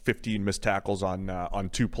forced 15 missed tackles on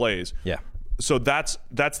 2 plays. Yeah. So that's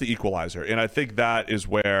the equalizer, and I think that is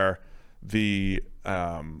where the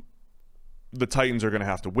Titans are going to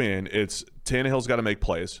have to win. It's Tannehill's got to make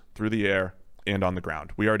plays through the air and on the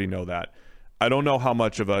ground. We already know that. I don't know how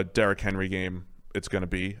much of a Derrick Henry game it's going to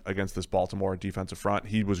be against this Baltimore defensive front.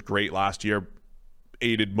 He was great last year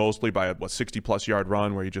aided mostly by a 60-plus yard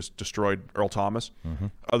run where he just destroyed Earl Thomas.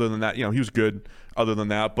 Other than that, he was good other than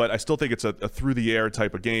that. But I still think it's a through-the-air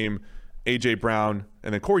type of game. A.J. Brown,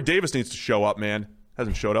 and then Corey Davis needs to show up, man.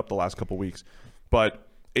 Hasn't showed up the last couple weeks. But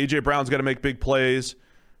A.J. Brown's got to make big plays.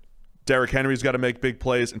 Derrick Henry's got to make big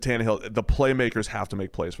plays. And Tannehill, the playmakers have to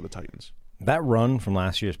make plays for the Titans. That run from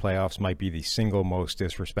last year's playoffs might be the single most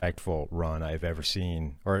disrespectful run I've ever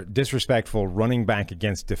seen, or disrespectful running back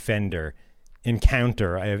against defender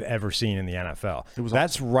encounter I have ever seen in the NFL.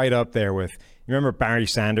 That's right up there with, you remember Barry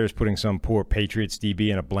Sanders putting some poor Patriots DB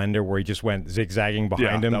in a blender where he just went zigzagging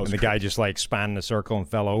behind him and the guy just span in a circle and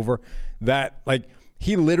fell over?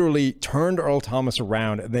 He literally turned Earl Thomas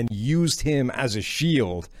around and then used him as a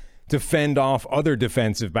shield to fend off other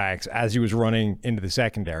defensive backs as he was running into the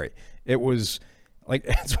secondary. It was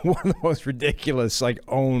it's one of the most ridiculous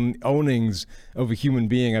ownings of a human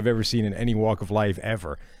being I've ever seen in any walk of life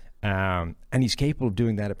ever. And he's capable of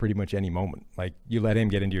doing that at pretty much any moment. You let him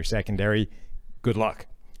get into your secondary, good luck.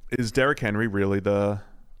 Is Derrick Henry really the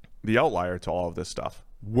outlier to all of this stuff?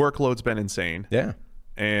 Workload's been insane. Yeah.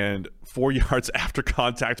 And 4 yards after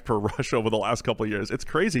contact per rush over the last couple of years. It's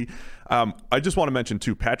crazy. I just want to mention,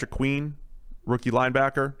 too, Patrick Queen, rookie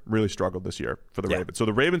linebacker, really struggled this year for the Ravens. So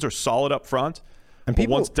the Ravens are solid up front. And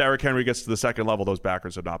once Derrick Henry gets to the second level, those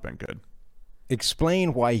backers have not been good.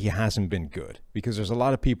 Explain why he hasn't been good. Because there's a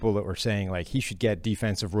lot of people that were saying, he should get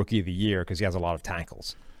Defensive Rookie of the Year because he has a lot of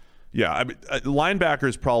tackles. Yeah, linebacker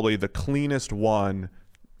is probably the cleanest one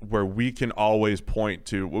where we can always point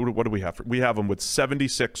to, what do we have? We have him with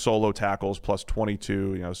 76 solo tackles plus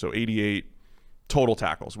 22, so 88 total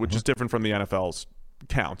tackles, which is different from the NFL's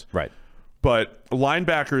count. Right. But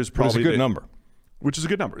linebacker is probably a good number. Which is a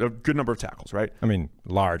good number of tackles, right? I mean,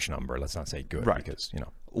 large number. Let's not say good, right? Because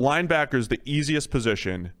linebacker is the easiest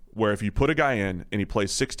position where if you put a guy in and he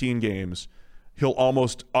plays 16 games, he'll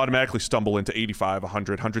almost automatically stumble into 85,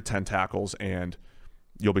 100, 110 tackles, and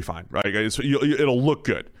you'll be fine, right? So it'll look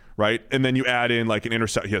good, right? And then you add in an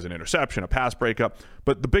intercept. He has an interception, a pass breakup,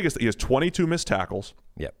 but the biggest, he has 22 missed tackles.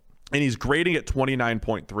 Yep. And he's grading at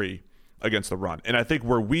 29.3 against the run. And I think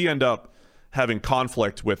where we end up having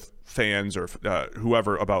conflict with fans or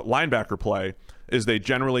whoever about linebacker play is they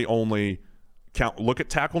generally only look at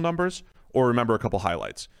tackle numbers or remember a couple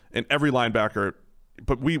highlights. And every linebacker,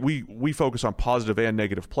 but we focus on positive and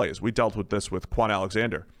negative plays. We dealt with this with Quan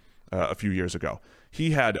Alexander a few years ago.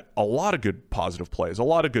 He had a lot of good positive plays, a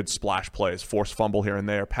lot of good splash plays, forced fumble here and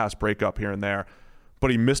there, pass breakup here and there,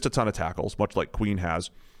 but he missed a ton of tackles, much like Queen has.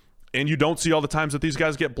 And you don't see all the times that these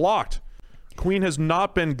guys get blocked. Queen has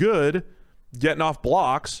not been good getting off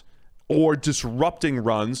blocks or disrupting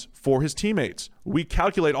runs for his teammates. We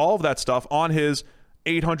calculate all of that stuff on his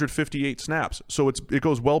 858 snaps. So it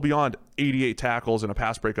goes well beyond 88 tackles and a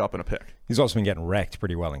pass breakup and a pick. He's also been getting wrecked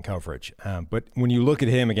pretty well in coverage. But when you look at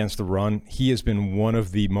him against the run, he has been one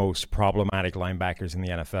of the most problematic linebackers in the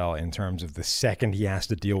NFL in terms of the second he has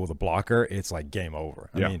to deal with a blocker, it's game over.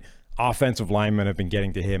 I mean, offensive linemen have been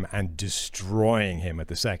getting to him and destroying him at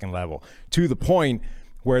the second level to the point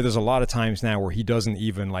where there's a lot of times now where he doesn't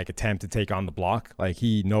even attempt to take on the block.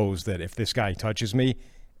 He knows that if this guy touches me,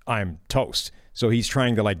 I'm toast. So he's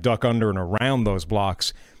trying to duck under and around those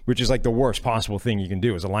blocks, which is the worst possible thing you can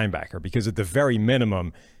do as a linebacker, because at the very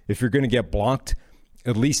minimum, if you're going to get blocked,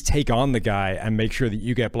 at least take on the guy and make sure that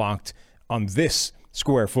you get blocked on this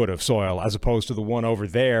square foot of soil as opposed to the one over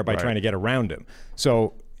there by trying to get around him.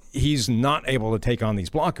 So he's not able to take on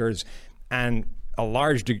these blockers, and a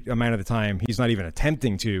large amount of the time he's not even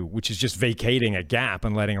attempting to, which is just vacating a gap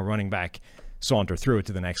and letting a running back saunter through it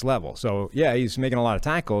to the next level. So yeah, he's making a lot of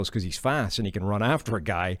tackles because he's fast and he can run after a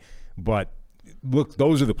guy, but look,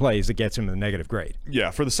 those are the plays that gets him to the negative grade.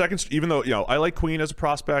 Yeah, for the second, even though I like Queen as a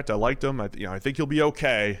prospect, I liked him. I think he'll be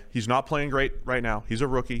okay. He's not playing great right now. He's a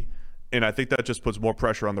rookie, and I think that just puts more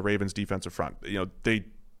pressure on the Ravens' defensive front.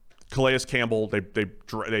 Calais Campbell,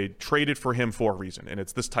 they traded for him for a reason, and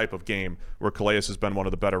it's this type of game where Calais has been one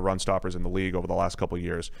of the better run stoppers in the league over the last couple of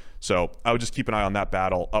years. So I would just keep an eye on that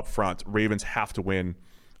battle up front. Ravens have to win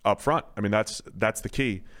up front. I mean, that's the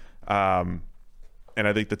key. And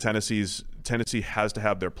I think Tennessee has to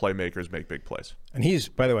have their playmakers make big plays. And he's,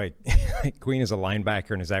 by the way, Queen is a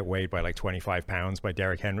linebacker and is outweighed by 25 pounds by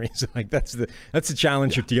Derrick Henry. So that's the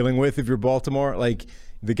challenge you're dealing with if you're Baltimore.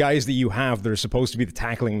 The guys that you have that are supposed to be the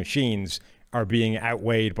tackling machines are being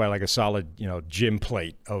outweighed by a solid, gym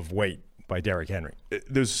plate of weight by Derrick Henry.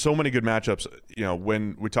 There's so many good matchups.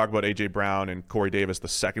 When we talk about A.J. Brown and Corey Davis, the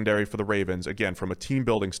secondary for the Ravens, again, from a team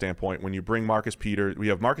building standpoint, when you bring Marcus Peters, we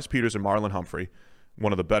have Marcus Peters and Marlon Humphrey,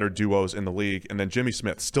 one of the better duos in the league, and then Jimmy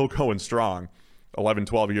Smith still going strong 11,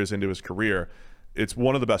 12 years into his career. It's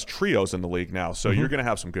one of the best trios in the league now. So you're going to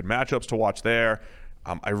have some good matchups to watch there.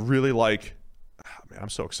 I really like – man, I'm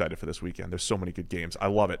so excited for this weekend. There's so many good games. I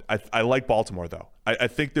love it. I like Baltimore, though. I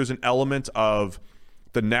think there's an element of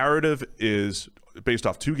the narrative is based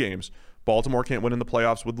off 2 games. Baltimore can't win in the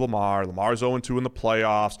playoffs with Lamar. Lamar's 0-2 in the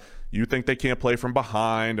playoffs. You think they can't play from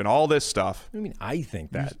behind and all this stuff. I mean, I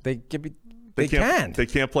think that. They can't. They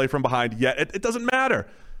can't play from behind yet. It doesn't matter.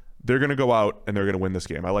 They're going to go out and they're going to win this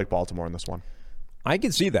game. I like Baltimore in this one. I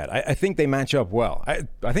can see that. I think they match up well.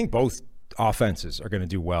 I think both offenses are going to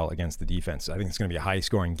do well against the defense. I think it's going to be a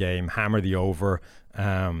high-scoring game. Hammer the over.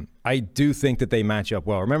 I do think that they match up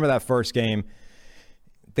well. Remember that first game?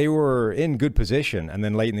 They were in good position, and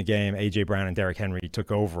then late in the game, A.J. Brown and Derrick Henry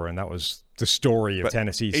took over, and that was the story of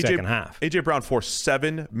Tennessee's second half. A.J. Brown forced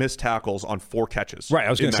 7 missed tackles on 4 catches. Right, I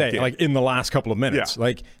was going to say, like in the last couple of minutes. Yeah.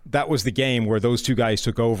 Like that was the game where those 2 guys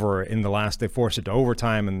took over in the last, they forced it to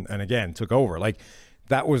overtime and again took over. Like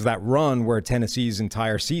that was that run where Tennessee's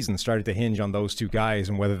entire season started to hinge on those 2 guys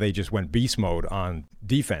and whether they just went beast mode on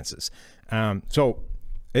defenses. So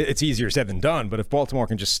it's easier said than done, but if Baltimore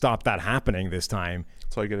can just stop that happening this time,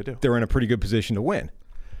 that's all you got to do. They're in a pretty good position to win.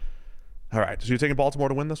 All right, so you're taking Baltimore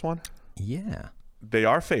to win this one? Yeah. They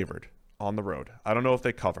are favored on the road. I don't know if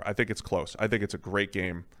they cover. I think it's close. I think it's a great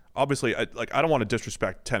game. Obviously, I don't want to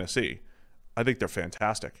disrespect Tennessee. I think they're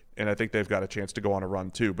fantastic, and I think they've got a chance to go on a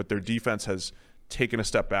run too, but their defense has taken a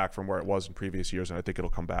step back from where it was in previous years, and I think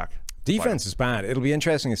it'll come back. Defense is bad. It'll be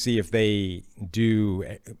interesting to see if they do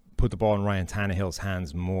put the ball in Ryan Tannehill's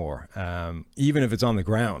hands more, even if it's on the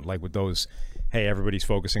ground, like with those, hey, everybody's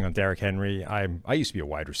focusing on Derrick Henry. I used to be a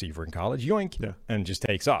wide receiver in college, yoink, and just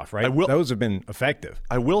takes off, right? Those have been effective.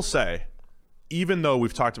 I will say, even though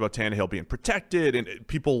we've talked about Tannehill being protected, and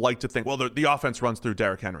people like to think, well, the offense runs through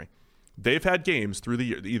Derrick Henry. They've had games through the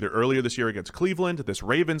year, either earlier this year against Cleveland, this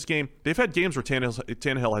Ravens game. They've had games where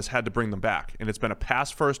Tannehill has had to bring them back, and it's been a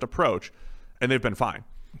pass-first approach, and they've been fine.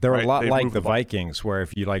 They're a lot like the Vikings, where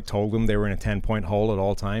if you told them they were in a 10-point hole at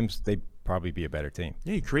all times, they'd probably be a better team.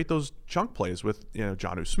 Yeah, you create those chunk plays with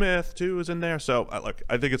Jonnu Smith too is in there. So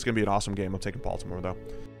I think it's going to be an awesome game. I'm taking Baltimore though.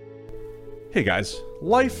 Hey guys,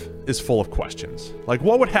 life is full of questions. Like,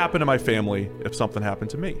 what would happen to my family if something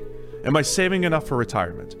happened to me? Am I saving enough for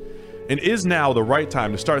retirement? And is now the right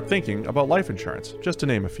time to start thinking about life insurance, just to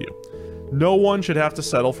name a few? No one should have to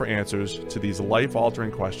settle for answers to these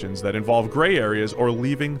life-altering questions that involve gray areas or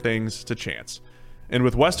leaving things to chance. And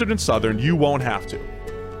with Western and Southern, you won't have to.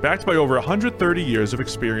 Backed by over 130 years of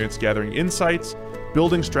experience gathering insights,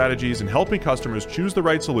 building strategies, and helping customers choose the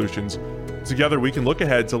right solutions, together we can look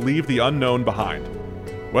ahead to leave the unknown behind.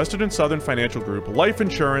 Western and Southern Financial Group, life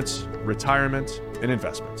insurance, retirement, and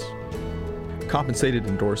investments. Compensated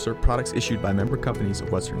endorser, products issued by member companies of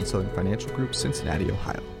Western and Southern Financial Group, Cincinnati,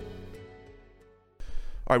 Ohio.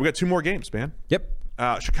 All right, we got 2 more games, man. Yep.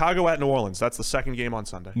 Chicago at New Orleans. That's the second game on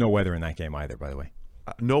Sunday. No weather in that game either, by the way.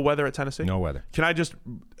 No weather at Tennessee? No weather. Can I just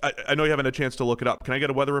I know you haven't had a chance to look it up. Can I get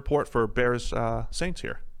a weather report for Bears Saints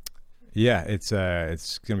here? Yeah, it's going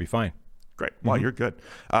to be fine. Great. Wow, you're good.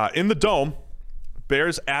 In the Dome,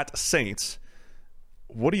 Bears at Saints.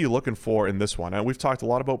 What are you looking for in this one? We've talked a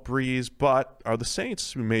lot about Breeze, but are the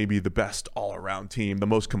Saints maybe the best all-around team, the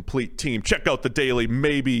most complete team? Check out the Daily.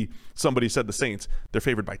 Maybe somebody said the Saints. They're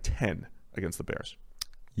favored by 10 against the Bears.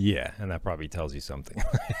 Yeah, and that probably tells you something.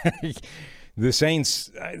 The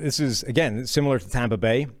Saints, this is, again, similar to Tampa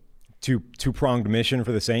Bay. Two-pronged mission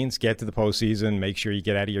for the Saints. Get to the postseason, make sure you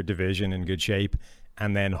get out of your division in good shape,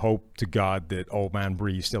 and then hope to God that old man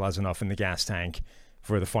Breeze still has enough in the gas tank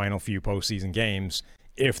for the final few postseason games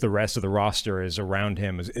if the rest of the roster is around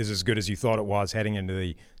him is as good as you thought it was heading into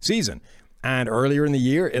the season. And earlier in the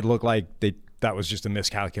year, it looked like that was just a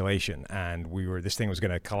miscalculation, and this thing was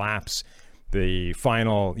going to collapse. The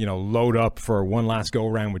final, load up for one last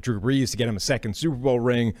go-around with Drew Brees to get him a second Super Bowl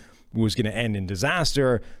ring was going to end in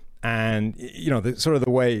disaster. And, sort of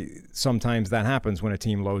the way sometimes that happens when a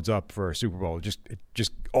team loads up for a Super Bowl, it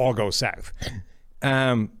just all goes south.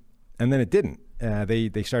 And then it didn't.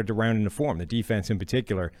 They started to round into form. The defense in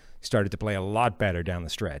particular started to play a lot better down the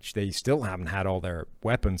stretch. They still haven't had all their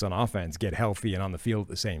weapons on offense get healthy and on the field at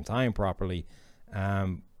the same time properly.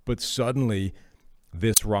 But suddenly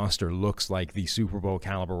this roster looks like the Super Bowl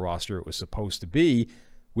caliber roster it was supposed to be,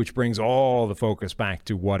 which brings all the focus back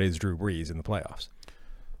to what is Drew Brees in the playoffs.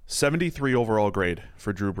 73 overall grade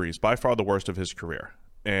for Drew Brees, by far the worst of his career.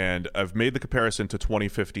 And I've made the comparison to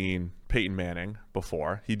 2015 Peyton Manning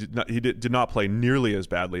before. He did not play nearly as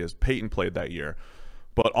badly as Peyton played that year.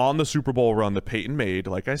 But on the Super Bowl run that Peyton made,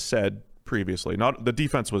 like I said previously, the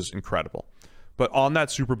defense was incredible. But on that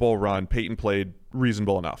Super Bowl run, Peyton played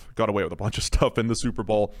reasonable enough. Got away with a bunch of stuff in the Super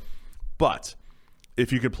Bowl. But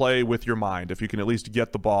if you could play with your mind, if you can at least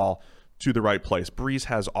get the ball to the right place, Brees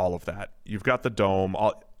has all of that. You've got the dome.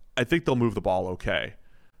 I think they'll move the ball okay.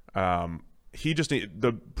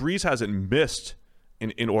 Brees hasn't missed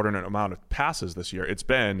an inordinate amount of passes this year. It's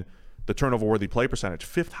been the turnover-worthy play percentage,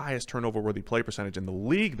 5th highest turnover-worthy play percentage in the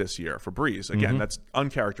league this year for Brees. Again, that's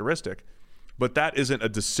uncharacteristic. But that isn't a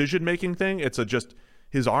decision-making thing. It's just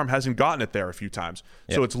his arm hasn't gotten it there a few times.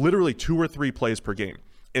 Yep. So it's literally 2 or 3 plays per game.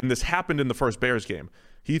 And this happened in the first Bears game.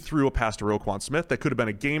 He threw a pass to Roquan Smith that could have been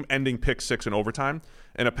a game-ending pick 6 in overtime,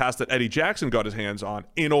 and a pass that Eddie Jackson got his hands on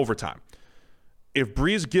in overtime. If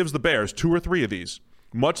Brees gives the Bears 2 or 3 of these,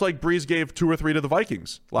 much like Brees gave 2 or 3 to the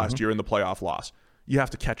Vikings last year in the playoff loss, you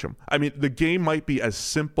have to catch them. I mean, the game might be as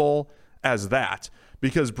simple as that,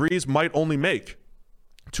 because Brees might only make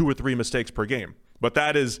 2 or 3 mistakes per game. But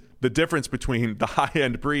that is the difference between the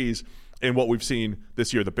high-end Brees and what we've seen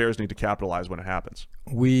this year. The Bears need to capitalize when it happens.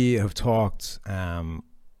 We have talked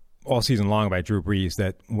all season long about Drew Brees,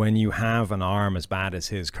 that when you have an arm as bad as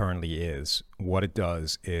his currently is, what it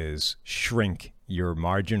does is shrink your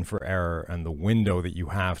margin for error and the window that you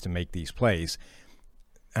have to make these plays.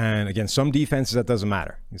 And again, some defenses, that doesn't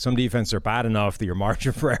matter. Some defenses are bad enough that your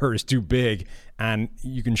margin for error is too big, and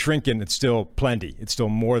you can shrink it and it's still plenty. It's still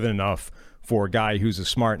more than enough for a guy who's as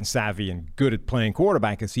smart and savvy and good at playing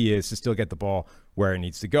quarterback as he is to still get the ball where it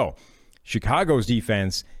needs to go. Chicago's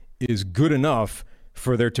defense is good enough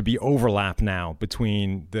for there to be overlap now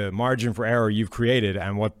between the margin for error you've created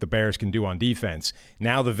and what the Bears can do on defense.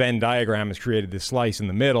 Now the Venn diagram has created this slice in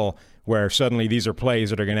the middle where suddenly these are plays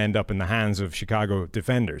that are going to end up in the hands of Chicago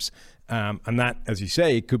defenders. And that, as you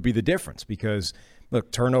say, could be the difference, because,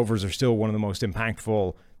 look, turnovers are still one of the most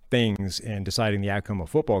impactful things in deciding the outcome of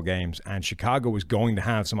football games, and Chicago is going to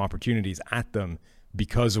have some opportunities at them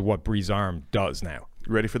because of what Brees' arm does now.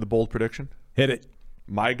 Ready for the bold prediction? Hit it.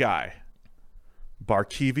 My guy,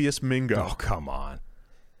 Barkevious Mingo. Oh, come on.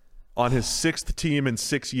 On his 6th team in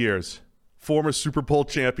 6 years, former Super Bowl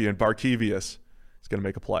champion Barkevious is going to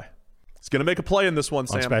make a play. He's going to make a play in this one,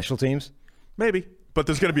 Sam. On special teams? Maybe, but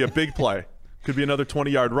there's going to be a big play. Could be another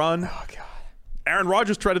 20-yard run. Oh, God. Aaron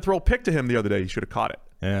Rodgers tried to throw a pick to him the other day. He should have caught it.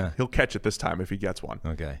 Yeah. He'll catch it this time if he gets one.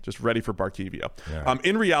 Okay. Just ready for Barkevio. Yeah.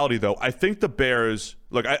 In reality, though, I think the Bears –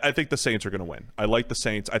 look, I think the Saints are going to win. I like the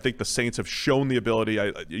Saints. I think the Saints have shown the ability –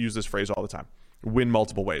 I use this phrase all the time – win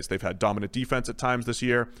multiple ways. They've had dominant defense at times this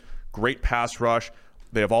year, great pass rush.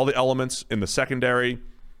 They have all the elements in the secondary.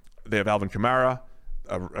 They have Alvin Kamara,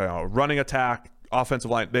 a running attack, offensive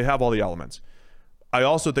line. They have all the elements. I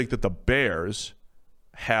also think that the Bears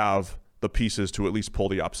have the pieces to at least pull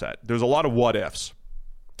the upset. There's a lot of what ifs,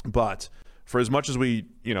 but for as much as we,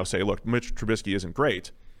 say, look, Mitch Trubisky isn't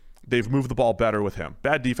great, they've moved the ball better with him.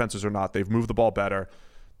 Bad defenses or not, they've moved the ball better.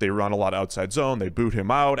 They run a lot of outside zone. They boot him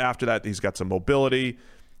out. After that, he's got some mobility.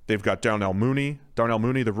 They've got Darnell Mooney,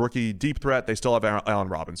 the rookie deep threat. They still have Allen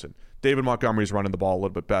Robinson. David Montgomery's running the ball a little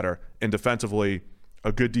bit better. And defensively,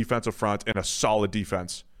 a good defensive front and a solid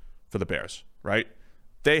defense for the Bears, right?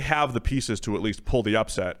 They have the pieces to at least pull the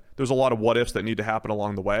upset. There's a lot of what-ifs that need to happen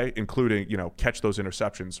along the way, including, catch those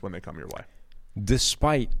interceptions when they come your way.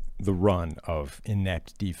 Despite the run of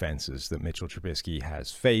inept defenses that Mitchell Trubisky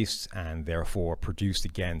has faced and therefore produced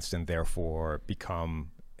against and therefore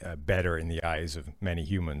become better in the eyes of many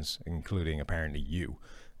humans, including apparently you.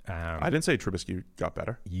 I didn't say Trubisky got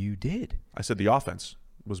better. You did. I said the offense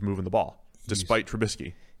was moving the ball despite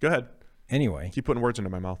Trubisky. Go ahead. Anyway. Keep putting words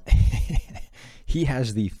into my mouth. He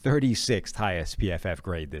has the 36th highest PFF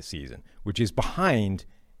grade this season, which is behind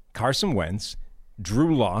Carson Wentz,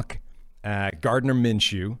 Drew Lock, Gardner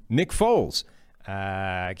Minshew, Nick Foles,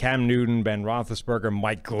 Cam Newton, Ben Roethlisberger,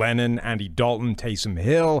 Mike Glennon, Andy Dalton, Taysom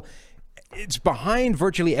Hill. It's behind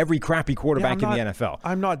virtually every crappy quarterback in the NFL.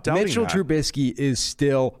 I'm not doubting Mitchell that. Trubisky is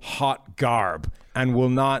still hot garb and will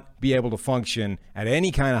not be able to function at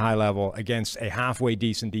any kind of high level against a halfway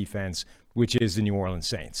decent defense, which is the New Orleans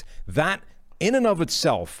Saints. That, in and of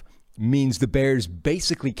itself, means the Bears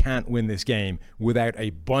basically can't win this game without a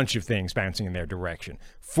bunch of things bouncing in their direction.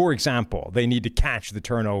 For example, they need to catch the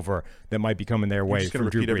turnover that might be coming their way from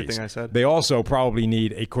Drew Brees. Everything I said? They also probably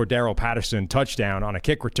need a Cordero Patterson touchdown on a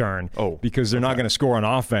kick return because they're not going to score on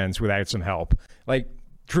offense without some help. Like,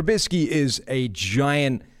 Trubisky is a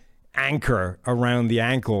giant anchor around the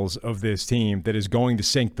ankles of this team that is going to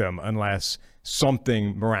sink them unless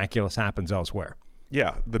something miraculous happens elsewhere.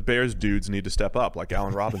 Yeah, the Bears dudes need to step up, like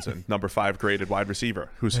Allen Robinson, number 5 graded wide receiver,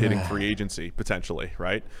 who's hitting free agency potentially,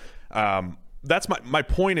 right? That's my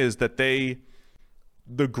point is that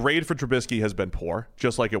the grade for Trubisky has been poor,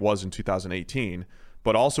 just like it was in 2018.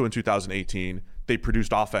 But also in 2018, they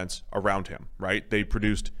produced offense around him, right? They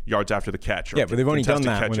produced yards after the catch. Yeah, but they've only done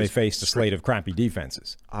that catches. when they faced a slate of crappy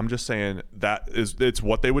defenses. I'm just saying it's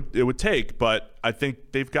what it would take. But I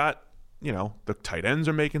think they've got, the tight ends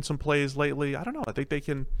are making some plays lately. I don't know. I think they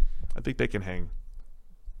can hang.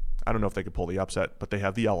 I don't know if they could pull the upset, but they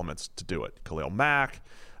have the elements to do it. Khalil Mack,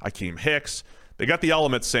 Akeem Hicks. They got the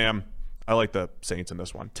elements, Sam. I like the Saints in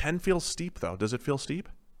this one. 10 feels steep, though. Does it feel steep?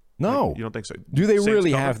 No. You don't think so? Do they Saints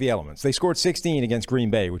really cover? have the elements? They scored 16 against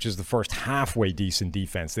Green Bay, which is the first halfway decent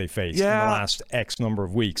defense they faced in the last X number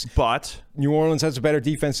of weeks. But New Orleans has a better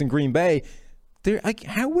defense than Green Bay.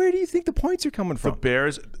 Where do you think the points are coming from? The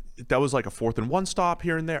Bears, that was like a 4th and 1 stop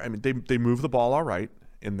here and there. I mean, they move the ball all right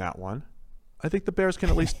in that one. I think the Bears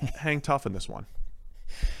can at least hang tough in this one.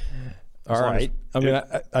 All right. I mean,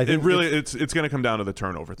 I think it's going to come down to the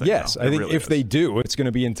turnover thing. Yes, now. I think really if they do, it's going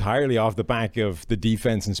to be entirely off the back of the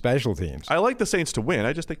defense and special teams. I like the Saints to win.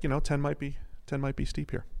 I just think 10 might be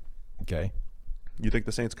steep here. Okay. You think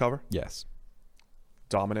the Saints cover? Yes.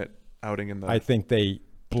 Dominant outing in the. I think they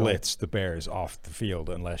blitz the Bears off the field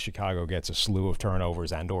unless Chicago gets a slew of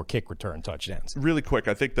turnovers and/or kick return touchdowns. Really quick,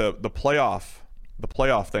 I think the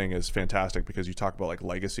playoff thing is fantastic because you talk about like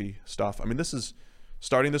legacy stuff. I mean, this is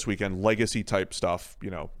starting this weekend, legacy type stuff.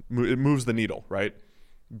 It moves the needle, right?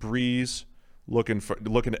 Breeze looking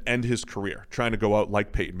to end his career, trying to go out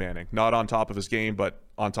like Peyton Manning, not on top of his game, but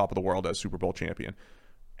on top of the world as Super Bowl champion.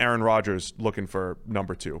 Aaron Rodgers looking for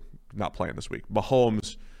number 2, not playing this week.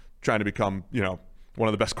 Mahomes trying to become, one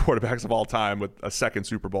of the best quarterbacks of all time with a second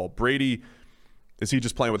Super Bowl. Brady, is he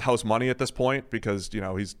just playing with house money at this point because,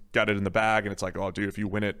 he's got it in the bag and it's like, oh, dude, if you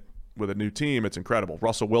win it with a new team, it's incredible.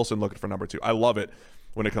 Russell Wilson looking for number 2. I love it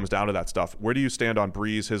when it comes down to that stuff. Where do you stand on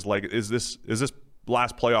Breeze? His is this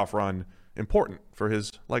last playoff run important for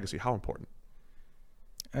his legacy? How important?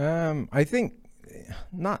 I think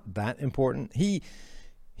not that important. He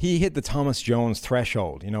hit the Thomas Jones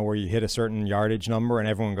threshold, where you hit a certain yardage number and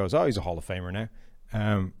everyone goes, oh, he's a Hall of Famer now.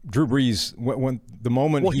 Drew Brees, when the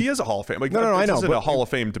moment he is a Hall of Fame. Like, no, I know. This isn't a Hall of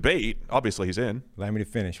Fame debate. Obviously, he's in. Let me to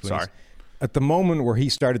finish, please. Sorry. At the moment where he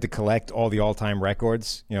started to collect all the all-time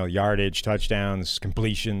records, yardage, touchdowns,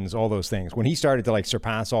 completions, all those things, when he started to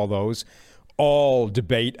surpass all those, all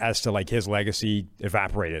debate as to his legacy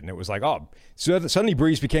evaporated, and it was so suddenly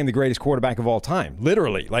Brees became the greatest quarterback of all time.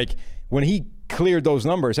 Literally, when he cleared those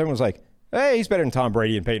numbers, everyone was like, "Hey, he's better than Tom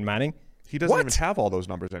Brady and Peyton Manning." He doesn't even have all those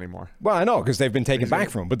numbers anymore. Well, I know because they've been taken back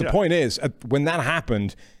from him. But the point is, when that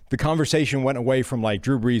happened, the conversation went away from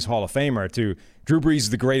Drew Brees Hall of Famer to Drew Brees is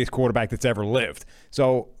the greatest quarterback that's ever lived.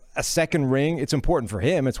 So a second ring, it's important for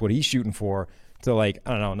him. It's what he's shooting for to I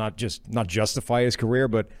don't know, not justify his career,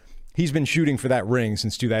 but he's been shooting for that ring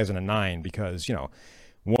since 2009 because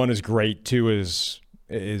 1 is great, 2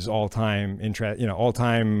 is all-time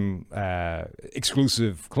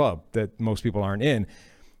exclusive club that most people aren't in.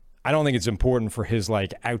 I don't think it's important for his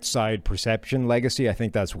outside perception legacy. I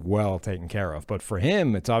think that's well taken care of. But for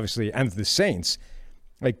him, it's obviously, and the Saints,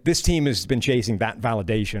 this team has been chasing that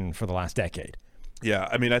validation for the last decade. Yeah,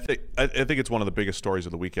 I mean, I think it's one of the biggest stories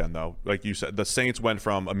of the weekend, though. Like you said, the Saints went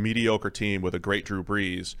from a mediocre team with a great Drew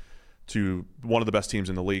Brees to one of the best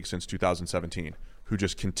teams in the league since 2017, who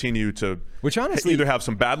just continue to either have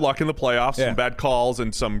some bad luck in the playoffs, some bad calls,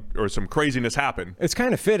 and some craziness happen. It's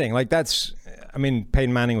kind of fitting.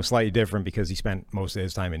 Peyton Manning was slightly different because he spent most of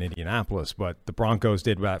his time in Indianapolis, but the Broncos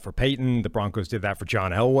did that for Peyton. The Broncos did that for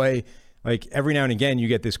John Elway. Every now and again, you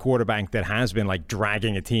get this quarterback that has been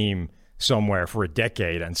dragging a team somewhere for a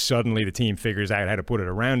decade, and suddenly the team figures out how to put it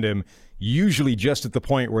around him, usually just at the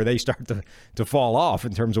point where they start to fall off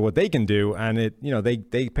in terms of what they can do, and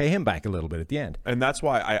they pay him back a little bit at the end. And that's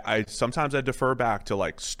why I sometimes I defer back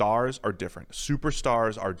to stars are different.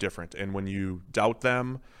 Superstars are different. And when you doubt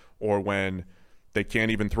them or when they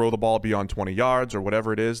can't even throw the ball beyond 20 yards or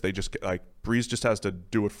whatever it is, they just Brees just has to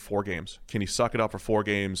do it for 4 games. Can he suck it up for 4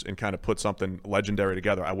 games and kind of put something legendary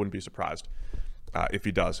together? I wouldn't be surprised if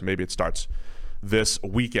he does. Maybe it starts this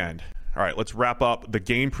weekend. All right, let's wrap up the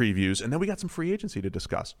game previews, and then we got some free agency to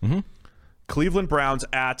discuss. Mm-hmm. Cleveland Browns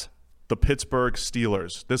at the Pittsburgh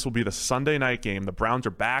Steelers. This will be the Sunday night game. The Browns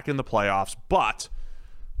are back in the playoffs, but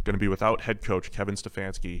going to be without head coach Kevin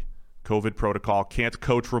Stefanski. COVID protocol, can't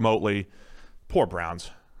coach remotely. Poor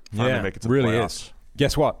Browns. Finally make it to the playoffs. Is.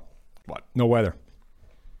 Guess what? What? No weather.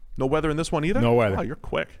 No weather in this one either? No weather. Oh, you're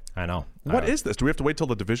quick. I know. What is this? Do we have to wait till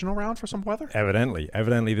the divisional round for some weather? Evidently,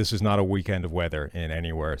 this is not a weekend of weather in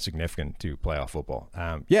anywhere significant to playoff football.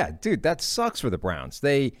 Yeah, dude, that sucks for the Browns.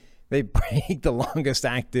 They break the longest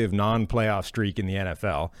active non-playoff streak in the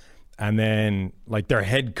NFL. and then like their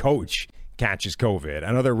head coach catches COVID,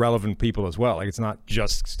 and other relevant people as well. Like, it's not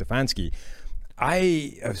just Stefanski.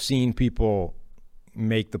 I have seen people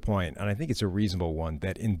make the point, and I think it's a reasonable one,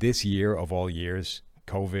 that in this year of all years,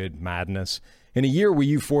 COVID, madness, in a year where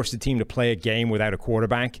you forced a team to play a game without a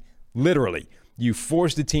quarterback, literally, you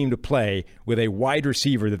forced a team to play with a wide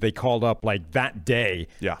receiver that they called up like that day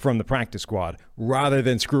from the practice squad, rather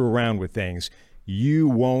than screw around with things. You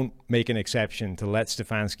won't make an exception to let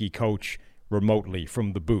Stefanski coach remotely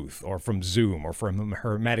from the booth or from Zoom or from a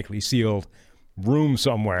hermetically sealed room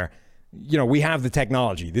somewhere. You know, we have the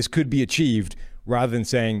technology. This could be achieved, rather than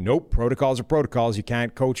saying, nope, protocols are protocols. You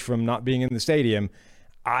can't coach from not being in the stadium.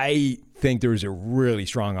 I think there's a really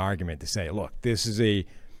strong argument to say, look, this is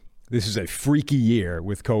a freaky year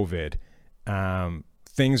with COVID.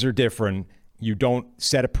 Things are different. You don't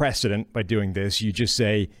set a precedent by doing this. You just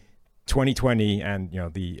say 2020 and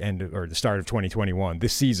the end or the start of 2021,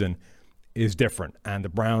 this season is different, and the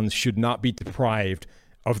Browns should not be deprived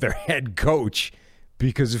of their head coach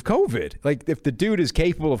because of COVID. Like, if the dude is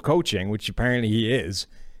capable of coaching, which apparently he is,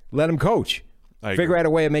 let him coach. Figure out a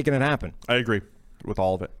way of making it happen. I agree with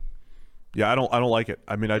all of it. Yeah, I don't like it.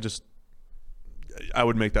 I mean, I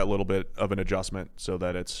would make that little bit of an adjustment so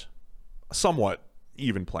that it's somewhat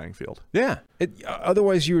even playing field. Yeah.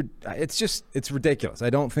 Otherwise, it's ridiculous. I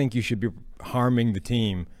don't think you should be harming the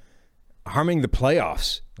team, harming the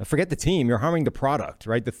playoffs. Forget the team. You're harming the product,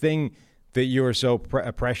 right? The thing that you're so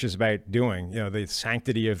precious about doing, the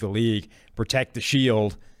sanctity of the league, protect the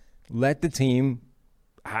shield. Let the team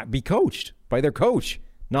be coached by their coach,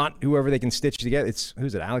 not whoever they can stitch together.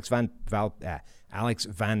 Who's it? Alex Van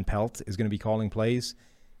Pelt is going to be calling plays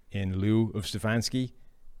in lieu of Stefanski.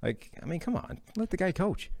 Like, I mean, come on, let the guy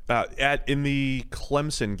coach. In the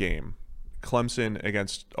Clemson game, Clemson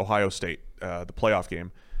against Ohio State, the playoff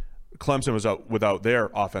game, Clemson was out without their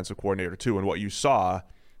offensive coordinator too, and what you saw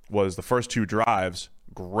was the first two drives,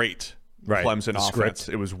 great Clemson offense. Script.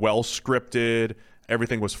 It was well scripted.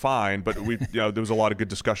 Everything was fine, but there was a lot of good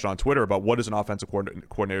discussion on Twitter about what does an offensive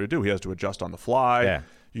coordinator do? He has to adjust on the fly. Yeah.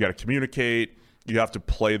 You got to communicate. You have to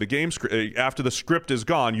play the game script. After the script is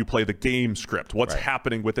gone, you play the game script. What's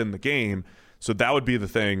happening within the game? So that would be the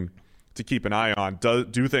thing to keep an eye on.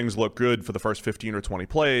 Do things look good for the first 15 or 20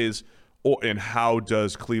 plays, and how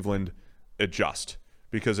does Cleveland adjust?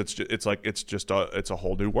 Because it's a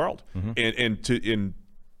whole new world. Mm-hmm. And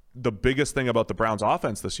the biggest thing about the Browns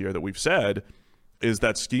offense this year that we've said is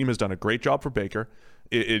that scheme has done a great job for Baker.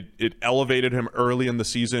 It elevated him early in the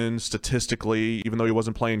season statistically, even though he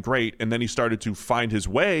wasn't playing great. And then he started to find his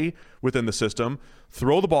way within the system,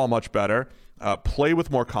 throw the ball much better, play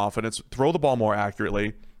with more confidence, throw the ball more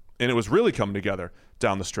accurately. And it was really coming together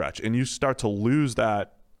down the stretch. And you start to lose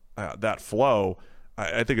that flow.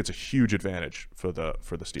 I think it's a huge advantage for the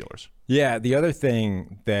Steelers. Yeah, the other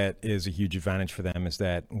thing that is a huge advantage for them is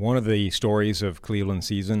that one of the stories of Cleveland's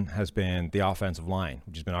season has been the offensive line,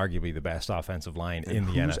 which has been arguably the best offensive line in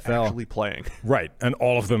the NFL. Who's actually playing? Right, and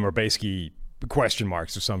all of them are basically question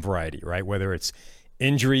marks of some variety, right? Whether it's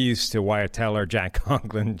injuries to Wyatt Teller, Jack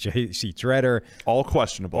Conklin, J.C. Treader. All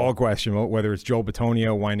questionable. Whether it's Joe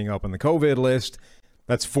Bitonio winding up on the COVID list.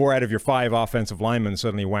 That's 4 out of your 5 offensive linemen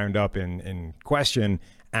suddenly wound up in question.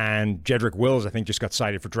 And Jedrick Wills, I think, just got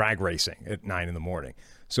cited for drag racing at 9 in the morning.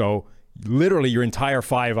 So literally your entire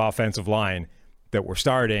 5 offensive line that were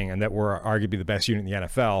starting and that were arguably the best unit in the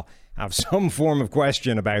NFL have some form of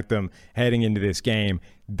question about them heading into this game.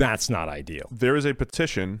 That's not ideal. There is a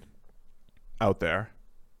petition out there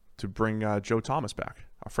to bring Joe Thomas back,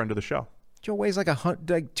 a friend of the show. Joe weighs like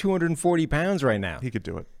 240 pounds right now. He could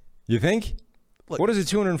do it. You think? Look, what is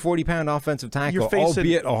a 240-pound offensive tackle,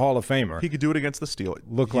 albeit a Hall of Famer? He could do it against the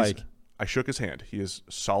Steelers. I shook his hand. He is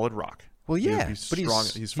solid rock. Well, yeah, he's strong.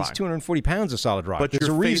 He's fine. He's 240 pounds of solid rock. But there's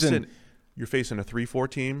a reason. You're facing a 3-4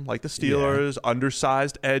 team like the Steelers,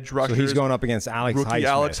 undersized edge rushers. So he's going up against rookie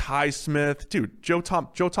Alex Highsmith. Dude, Joe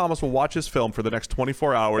Thomas will watch his film for the next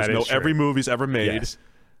 24 hours, know every move he's ever made. Yes.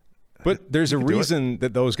 But there's a reason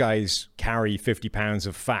that those guys carry 50 pounds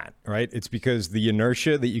of fat, right? It's because the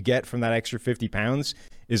inertia that you get from that extra 50 pounds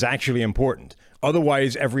is actually important.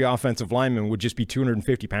 Otherwise, every offensive lineman would just be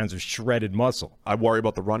 250 pounds of shredded muscle. I worry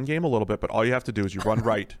about the run game a little bit, but all you have to do is you run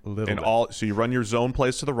right. So you run your zone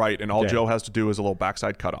plays to the right, and all Joe has to do is a little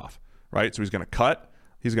backside cutoff, right? So he's going to cut.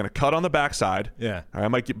 He's going to cut on the backside. Yeah. I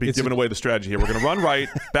might be giving away the strategy here. We're going to run right,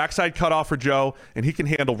 backside cutoff for Joe, and he can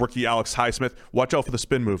handle rookie Alex Highsmith. Watch out for the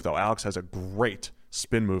spin move, though. Alex has a great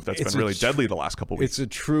spin move that's been really deadly the last couple of weeks. It's a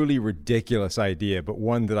truly ridiculous idea, but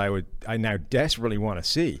one that I now desperately want to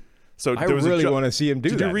see. So I there was really want to see him do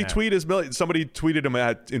Did that. you retweet his million? Somebody tweeted him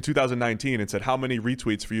in 2019 and said, "How many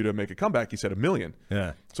retweets for you to make a comeback?" He said 1 million.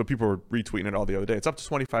 Yeah. So people were retweeting it all the other day. It's up to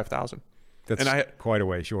 25,000. That's quite a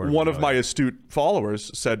way short. One of my astute followers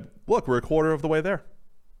said, "Look, we're a quarter of the way there."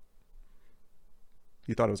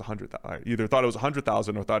 He thought it was 100,000. Either thought it was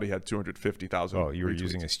 100,000 or thought he had 250,000. Oh, you were retweets.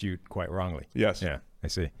 using astute quite wrongly. Yes. Yeah, I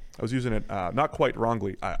see. I was using it not quite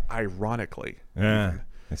wrongly, ironically. Yeah,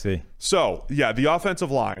 I see. So, yeah, the offensive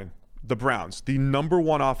line, the Browns, the number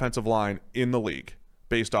one offensive line in the league,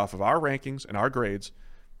 based off of our rankings and our grades,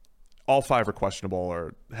 all 5 are questionable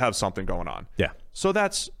or have something going on. Yeah. So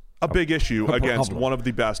that's a big issue against problem. one of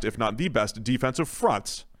the best, if not the best, defensive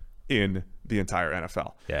fronts in the entire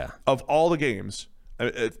NFL. Yeah. Of all the games,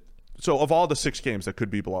 so of all the 6 games that could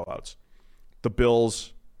be blowouts, the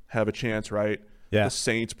Bills have a chance, right? Yeah. The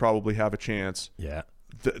Saints probably have a chance. Yeah.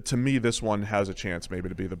 To me, this one has a chance maybe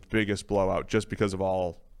to be the biggest blowout just because of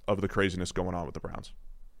all of the craziness going on with the Browns.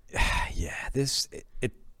 Yeah, this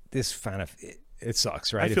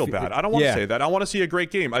sucks, right? I feel bad. I don't want to say that. I want to see a great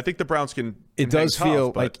game. I think the Browns can. It does hang tough,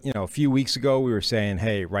 feel but like, a few weeks ago we were saying,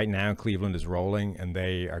 hey, right now Cleveland is rolling and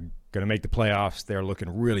they are going to make the playoffs. They're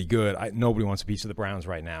looking really good. Nobody wants a piece of the Browns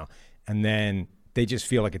right now. And then they just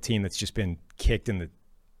feel like a team that's just been kicked in the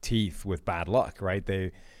teeth with bad luck, right?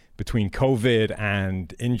 Between COVID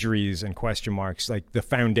and injuries and question marks, like the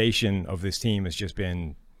foundation of this team has just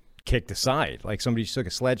been kicked aside. Like somebody just took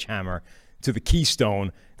a sledgehammer to the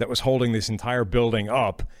keystone that was holding this entire building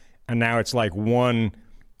up, and now it's like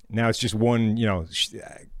just one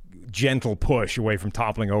gentle push away from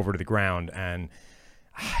toppling over to the ground, and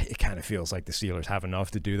it kind of feels like the Steelers have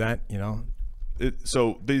enough to do that,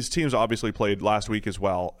 So these teams obviously played last week as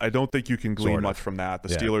well. I don't think you can glean much from that. The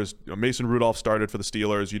Steelers, Mason Rudolph started for the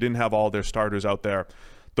Steelers. You didn't have all their starters out there.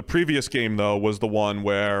 The previous game, though, was the one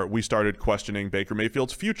where we started questioning Baker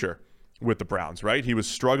Mayfield's future with the Browns, right? He was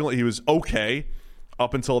struggling. He was okay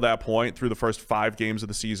up until that point through the first 5 games of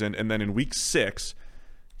the season. And then in week 6,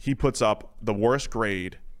 he puts up the worst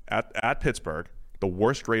grade at Pittsburgh, the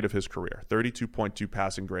worst grade of his career, 32.2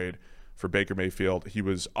 passing grade for Baker Mayfield. He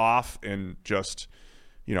was off and just,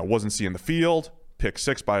 wasn't seeing the field. Pick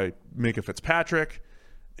 6 by Minka Fitzpatrick.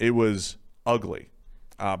 It was ugly.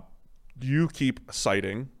 You keep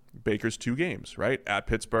citing Baker's 2 games, right? At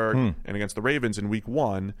Pittsburgh and against the Ravens in week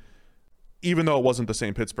 1. Even though it wasn't the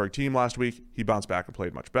same Pittsburgh team last week, he bounced back and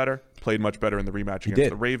played much better. Played much better in the rematch against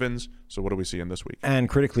the Ravens. So what do we see in this week? And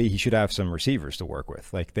critically, he should have some receivers to work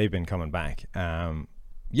with. Like, they've been coming back. I'm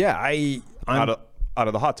out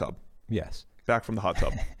of the hot tub. Yes. Back from the hot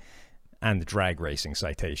tub. And the drag racing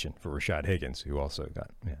citation for Rashad Higgins, who also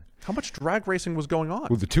got. Yeah. How much drag racing was going on?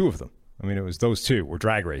 Well, the 2 of them. I mean, it was those 2 were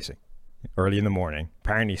drag racing early in the morning.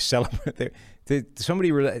 Apparently, somebody,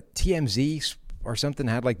 TMZ or something,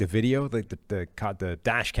 had like the video, the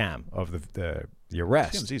dash cam of the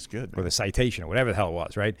arrest. TMZ's good, man. Or the citation, or whatever the hell it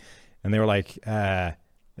was, right? And they were like, what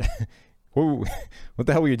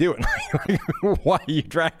the hell were you doing? Why are you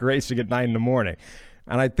drag racing at 9 in the morning?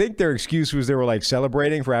 And I think their excuse was they were like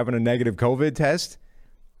celebrating for having a negative COVID test,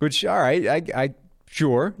 which, all right,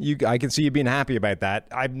 sure, I can see you being happy about that.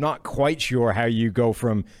 I'm not quite sure how you go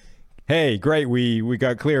from, hey, great, we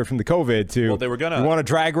got cleared from the COVID to, well, they were gonna, you want to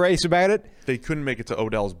drag race about it? They couldn't make it to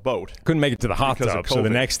Odell's boat. Couldn't make it to the hot tub, so the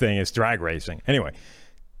next thing is drag racing. Anyway,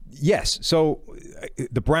 yes, so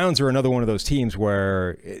the Browns are another one of those teams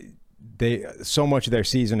where so much of their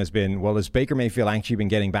season has been, well, has Baker Mayfield actually been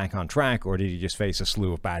getting back on track, or did he just face a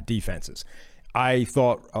slew of bad defenses? I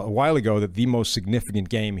thought a while ago that the most significant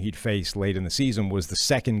game he'd faced late in the season was the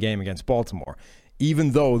second game against Baltimore.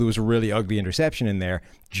 Even though there was a really ugly interception in there,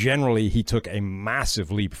 generally he took a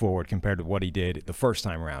massive leap forward compared to what he did the first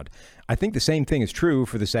time around. I think the same thing is true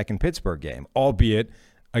for the second Pittsburgh game, albeit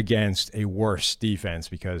against a worse defense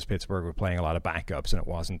because Pittsburgh were playing a lot of backups and it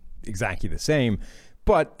wasn't exactly the same.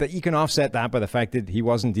 But that you can offset that by the fact that he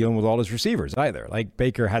wasn't dealing with all his receivers either. Like,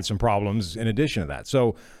 Baker had some problems in addition to that.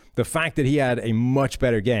 So the fact that he had a much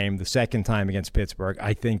better game the second time against Pittsburgh,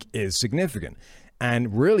 I think, is significant.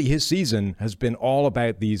 And really, his season has been all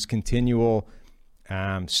about these continual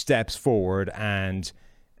steps forward and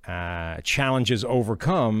challenges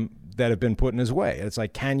overcome that have been put in his way. It's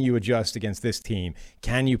like, can you adjust against this team?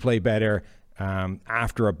 Can you play better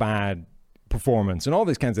after a bad performance? And all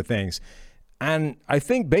these kinds of things. And I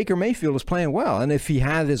think Baker Mayfield is playing well. And if he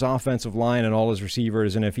had his offensive line and all his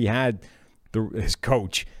receivers, and if he had his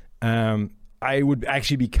coach, I would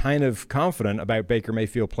actually be kind of confident about Baker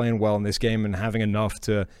Mayfield playing well in this game and having enough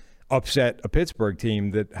to upset a Pittsburgh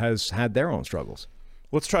team that has had their own struggles.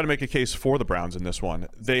 Let's try to make a case for the Browns in this one.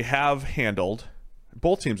 They have handled,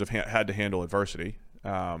 both teams have had to handle adversity.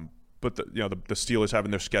 but the Steelers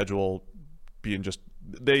having their schedule being just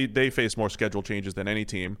they face more schedule changes than any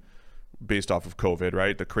team based off of COVID,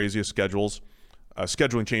 right? The craziest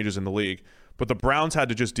scheduling changes in the league. But the Browns had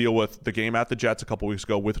to just deal with the game at the Jets a couple weeks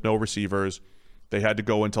ago with no receivers. They had to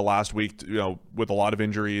go into last week, with a lot of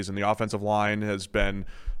injuries, and the offensive line has been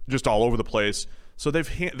just all over the place. So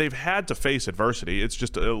they've had to face adversity. It's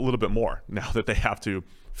just a little bit more now that they have to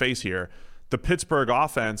face here. The Pittsburgh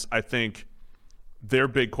offense, I think their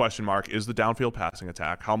big question mark is the downfield passing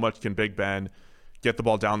attack. How much can Big Ben get the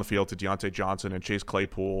ball down the field to Deontay Johnson and Chase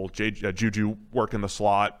Claypool, Juju work in the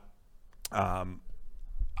slot?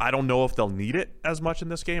 I don't know if they'll need it as much in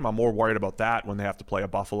this game. I'm more worried about that when they have to play a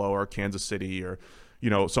Buffalo or Kansas City or,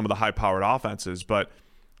 some of the high-powered offenses. But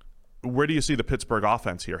where do you see the Pittsburgh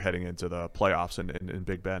offense here heading into the playoffs in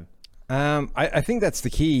Big Ben? I think that's the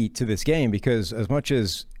key to this game, because as much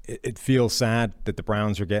as it feels sad that the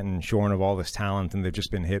Browns are getting shorn of all this talent and they've just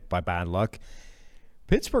been hit by bad luck,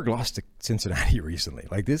 Pittsburgh lost to Cincinnati recently.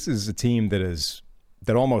 Like, this is a team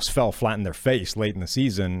that almost fell flat in their face late in the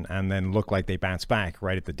season and then looked like they bounced back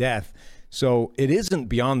right at the death. So it isn't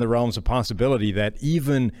beyond the realms of possibility that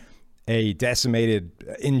even a decimated,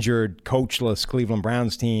 injured, coachless Cleveland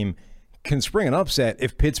Browns team can spring an upset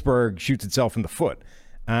if Pittsburgh shoots itself in the foot.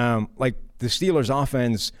 Like, the Steelers'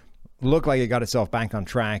 offense looked like it got itself back on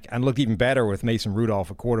track and looked even better with Mason Rudolph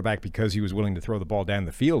at quarterback because he was willing to throw the ball down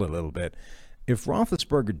the field a little bit. If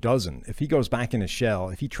Roethlisberger doesn't, if he goes back in his shell,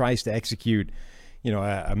 if he tries to execute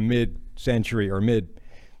a mid-century or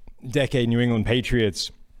mid-decade New England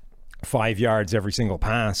Patriots 5 yards every single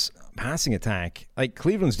passing attack, like,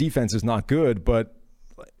 Cleveland's defense is not good, but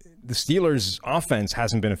the Steelers' offense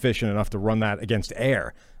hasn't been efficient enough to run that against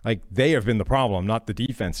air. Like, they have been the problem, not the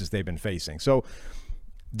defenses they've been facing. So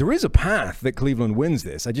there is a path that Cleveland wins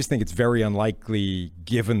this. I just think it's very unlikely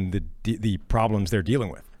given the problems they're dealing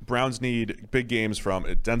with. Browns need big games from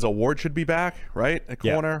Denzel Ward should be back, right, at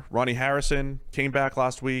corner. Yeah. Ronnie Harrison came back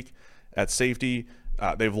last week at safety.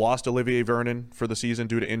 They've lost Olivier Vernon for the season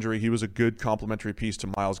due to injury. He was a good complementary piece to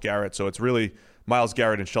Myles Garrett. So it's really Myles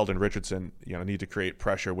Garrett and Sheldon Richardson, need to create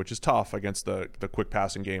pressure, which is tough against the quick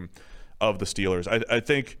passing game of the Steelers.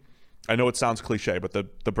 I know it sounds cliche, but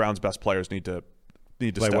the Browns' best players need to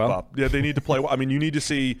step up. Yeah, they need to play well. I mean, you need to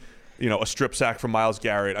see a strip sack from Myles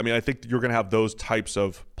Garrett. I mean, I think you're going to have those types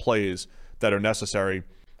of plays that are necessary.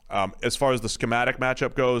 As far as the schematic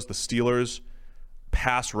matchup goes, the Steelers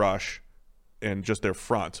pass rush and just their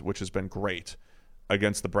front, which has been great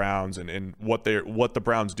against the Browns, and what the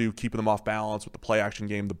Browns do, keeping them off balance with the play action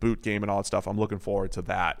game, the boot game, and all that stuff. I'm looking forward to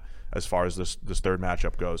that as far as this third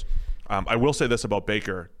matchup goes. I will say this about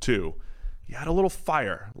Baker too. He had a little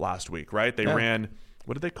fire last week, right? They ran,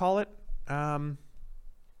 what did they call it?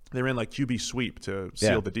 They ran like QB sweep to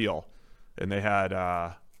seal the deal, and they had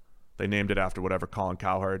they named it after whatever Colin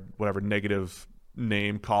Cowherd, whatever negative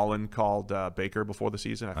name Colin called Baker before the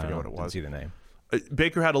season. I forget what it was. Didn't see the name.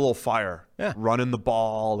 Baker had a little fire, running the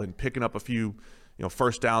ball and picking up a few,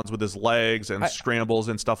 first downs with his legs and scrambles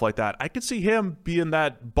and stuff like that. I could see him being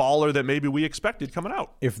that baller that maybe we expected coming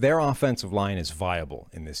out. If their offensive line is viable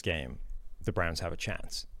in this game, the Browns have a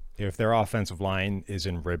chance. If their offensive line is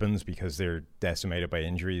in ribbons because they're decimated by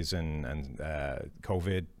injuries and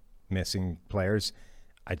COVID missing players,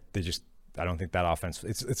 I don't think that offense.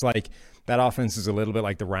 It's like that offense is a little bit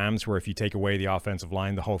like the Rams, where if you take away the offensive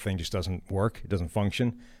line, the whole thing just doesn't work. It doesn't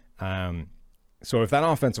function. So if that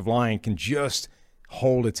offensive line can just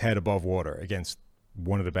hold its head above water against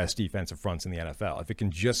one of the best defensive fronts in the NFL, if it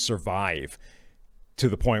can just survive to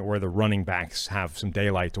the point where the running backs have some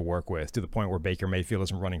daylight to work with, to the point where Baker Mayfield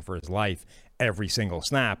isn't running for his life every single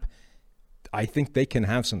snap, I think they can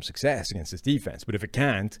have some success against this defense. But if it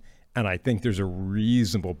can't, and I think there's a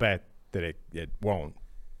reasonable bet that it won't,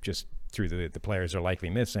 just through the players are likely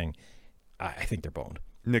missing, I think they're boned.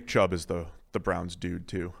 Nick Chubb is the Browns dude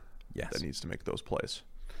too. Yes. That needs to make those plays.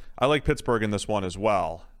 I like Pittsburgh in this one as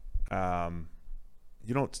well.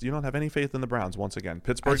 You don't have any faith in the Browns once again.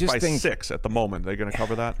 Pittsburgh by 6 at the moment. They're going to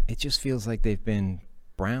cover that? It just feels like they've been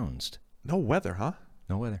Brownsed. No weather, huh?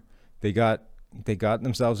 No weather. They got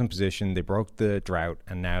themselves in position. They broke the drought,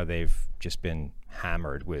 and now they've just been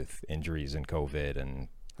hammered with injuries and COVID and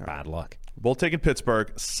bad luck. Both taking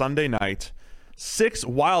Pittsburgh Sunday night. 6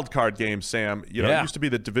 wild card games, Sam. It used to be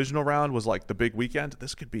the divisional round was like the big weekend.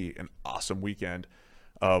 This could be an awesome weekend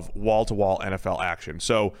of wall-to-wall NFL action.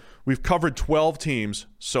 So we've covered 12 teams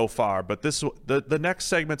so far, but the next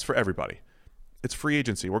segment's for everybody. It's free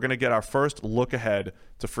agency. We're going to get our first look ahead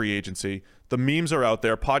to free agency. The memes are out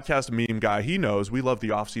there. Podcast meme guy, he knows we love the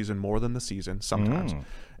offseason more than the season sometimes.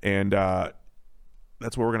 And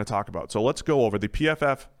that's what we're going to talk about. So let's go over the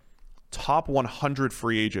PFF top 100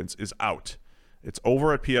 free agents is out. It's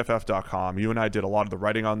over at PFF.com. You and I did a lot of the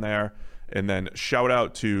writing on there. And then shout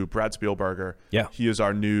out to Brad Spielberger. Yeah. He is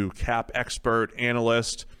our new cap expert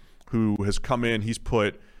analyst who has come in. He's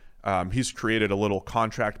created a little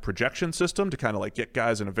contract projection system to kind of like get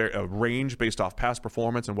guys in a range based off past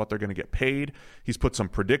performance and what they're going to get paid. He's put some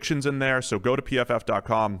predictions in there. So go to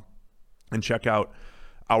PFF.com and check out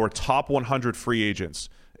our top 100 free agents.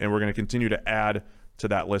 And we're going to continue to add to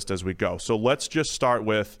that list as we go. So let's just start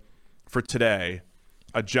with, for today,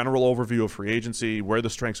 a general overview of free agency, where the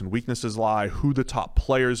strengths and weaknesses lie, who the top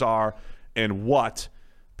players are, and what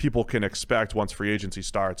people can expect once free agency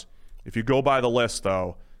starts. If you go by the list,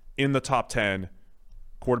 though, in the top 10,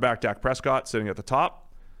 quarterback Dak Prescott sitting at the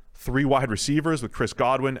top, 3 wide receivers with Chris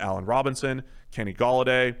Godwin, Allen Robinson, Kenny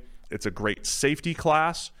Golladay. It's a great safety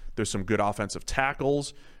class. There's some good offensive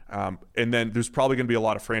tackles. And then there's probably going to be a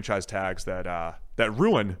lot of franchise tags that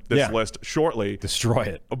ruin this list shortly. Destroy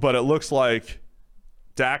it. But it looks like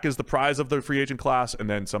Dak is the prize of the free agent class, and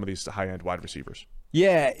then some of these high-end wide receivers.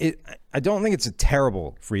 Yeah, I don't think it's a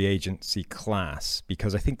terrible free agency class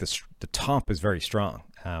because I think the top is very strong.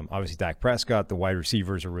 Obviously, Dak Prescott, the wide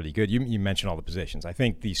receivers are really good. You mentioned all the positions. I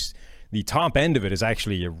think the top end of it is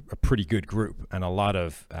actually a pretty good group and a lot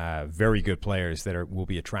of very good players that will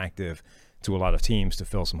be attractive to a lot of teams to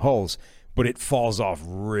fill some holes. But it falls off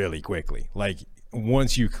really quickly. Like,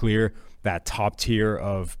 once you clear that top tier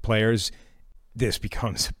of players, this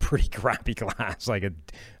becomes a pretty crappy class, like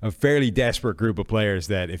a fairly desperate group of players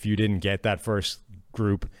that if you didn't get that first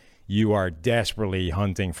group, you are desperately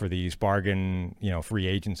hunting for these bargain, free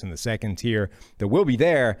agents in the second tier that will be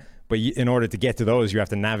there. But in order to get to those, you have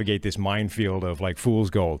to navigate this minefield of like fool's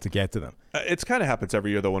gold to get to them. It's kind of happens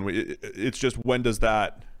every year, though. It's just, when does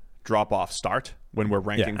that drop off start when we're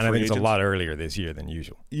ranking and free I think agents? It's a lot earlier this year than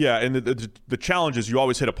usual. Yeah, and the challenge is you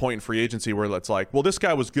always hit a point in free agency where it's like, well, this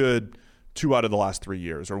guy was good 2 out of the last 3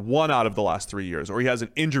 years, or 1 out of the last 3 years, or he has an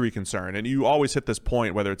injury concern. And you always hit this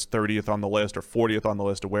point, whether it's 30th on the list or 40th on the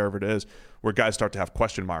list or wherever it is, where guys start to have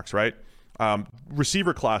question marks, right?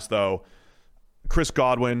 Receiver class, though, Chris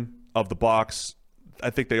Godwin of the Bucs,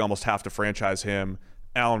 I think they almost have to franchise him.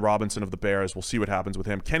 Allen Robinson of the Bears, we'll see what happens with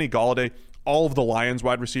him. Kenny Golladay, all of the Lions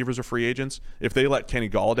wide receivers are free agents. If they let Kenny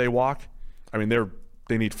Golladay walk, I mean,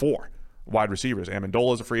 they need 4 wide receivers.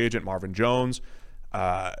 Amendola is a free agent, Marvin Jones.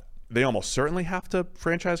 They almost certainly have to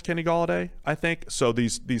franchise Kenny Golladay, I think. So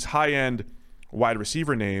these high-end wide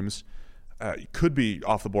receiver names could be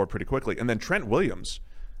off the board pretty quickly. And then Trent Williams,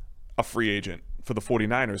 a free agent for the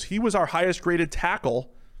 49ers. He was our highest-graded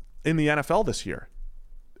tackle in the NFL this year.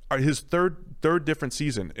 His third different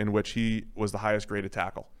season in which he was the highest-graded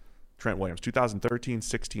tackle. Trent Williams, 2013,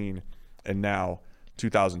 16, and now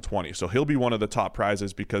 2020. So he'll be one of the top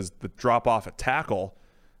prizes because the drop-off at tackle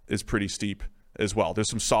is pretty steep as well. There's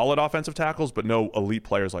some solid offensive tackles, but no elite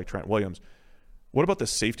players like Trent Williams. What about the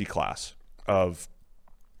safety class of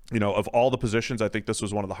all the positions? I think this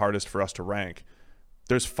was one of the hardest for us to rank.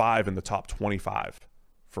 There's 5 in the top 25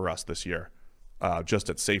 for us this year, just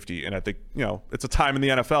at safety. And I think, it's a time in the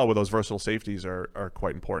NFL where those versatile safeties are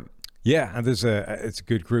quite important. Yeah, and it's a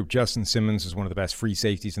good group. Justin Simmons is one of the best free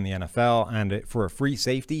safeties in the NFL, and for a free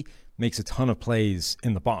safety, makes a ton of plays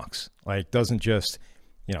in the box. Like, doesn't just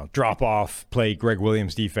drop off, play Greg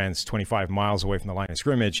Williams defense 25 miles away from the line of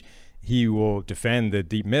scrimmage. He will defend the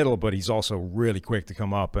deep middle, but he's also really quick to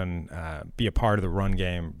come up and be a part of the run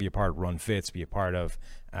game, be a part of run fits, be a part of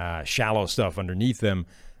shallow stuff underneath them.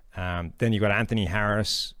 Then you got Anthony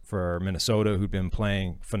Harris for Minnesota, who'd been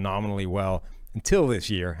playing phenomenally well until this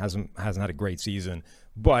year. Hasn't had a great season,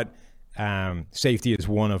 but safety is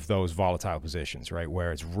one of those volatile positions, right,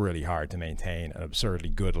 where it's really hard to maintain an absurdly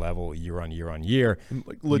good level year on year on year.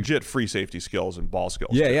 Like legit free safety skills and ball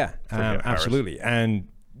skills. Yeah, absolutely. And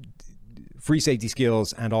free safety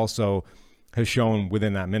skills, and also has shown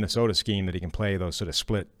within that Minnesota scheme that he can play those sort of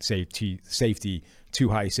split safety, 2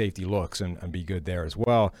 high safety looks and be good there as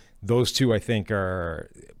well. Those 2, I think, are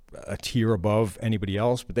a tier above anybody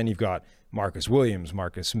else. But then you've got Marcus Williams,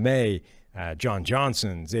 Marcus May, John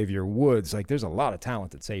Johnson, Xavier Woods. Like, there's a lot of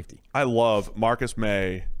talent at safety. I love Marcus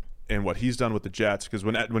May and what he's done with the Jets, because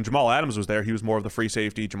when Jamal Adams was there, he was more of the free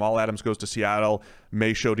safety. Jamal Adams goes to Seattle.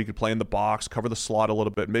 May showed he could play in the box, cover the slot a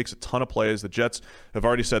little bit, makes a ton of plays. The Jets have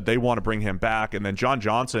already said they want to bring him back. And then John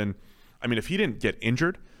Johnson, I mean, if he didn't get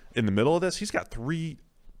injured in the middle of this, he's got 3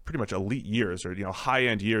 pretty much elite years, or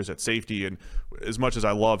high-end years at safety. And as much as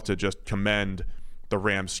I love to just commend the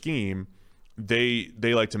Rams scheme, they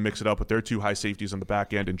like to mix it up with their 2 high safeties on the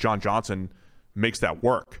back end, and John Johnson makes that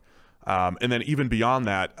work. And then even beyond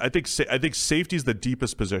that, I think safety is the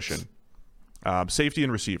deepest position Safety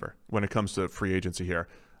and receiver when it comes to free agency here.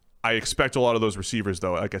 I expect a lot of those receivers,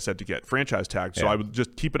 though, like I said, to get franchise tagged. So I would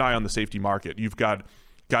just keep an eye on the safety market. You've got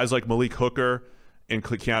guys like Malik Hooker and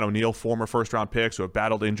Keanu Neal, former first-round picks who have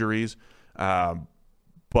battled injuries,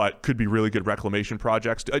 but could be really good reclamation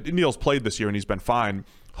projects. Neal's played this year, and he's been fine.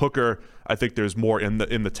 Hooker, I think there's more in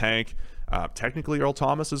the tank. Technically, Earl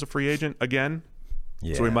Thomas is a free agent again.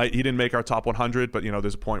 Yeah. So he didn't make our top 100, but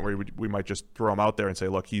there's a point where we might just throw him out there and say,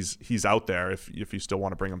 look, he's out there if you still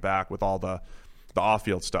want to bring him back with all the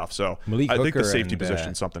off-field stuff. So I think the safety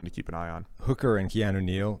position is something to keep an eye on. Hooker and Keanu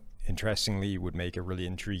Neal, interestingly, would make a really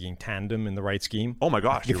intriguing tandem in the right scheme. Oh my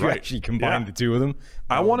gosh, if you right. actually combine the two of them.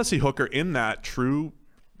 I want to see Hooker in that true,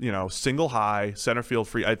 single high center field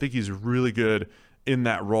free. I think he's really good in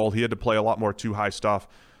that role. He had to play a lot more too high stuff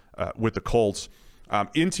with the Colts.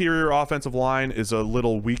 Interior offensive line is a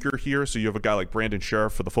little weaker here. So you have a guy like Brandon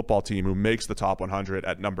Scherff for the football team who makes the top 100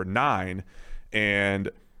 at number 9. And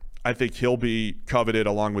I think he'll be coveted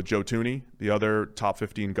along with Joe Thuney, the other top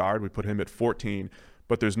 15 guard. We put him at 14,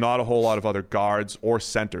 but there's not a whole lot of other guards or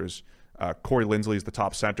centers. Corey Linsley is the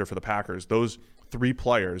top center for the Packers. Those 3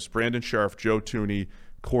 players, Brandon Scherff, Joe Thuney,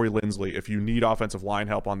 Corey Linsley, if you need offensive line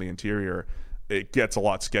help on the interior, it gets a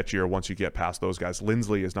lot sketchier once you get past those guys.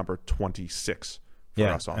 Linsley is number 26 for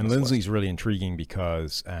us on this Linsley's list. Really intriguing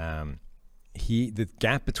because the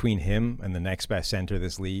gap between him and the next best center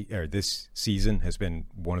this season has been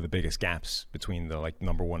one of the biggest gaps between the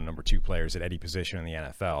number 1 and number 2 players at any position in the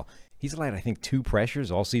NFL. He's allowed, I think, 2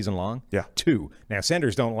 pressures all season long. Yeah. 2. Now,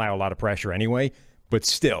 centers don't allow a lot of pressure anyway, but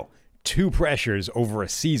still, 2 pressures over a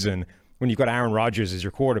season when you've got Aaron Rodgers as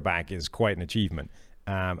your quarterback is quite an achievement.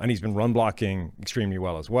 And he's been run blocking extremely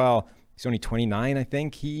well as well. He's only 29, I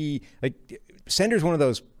think. Center's one of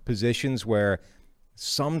those positions where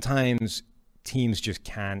sometimes teams just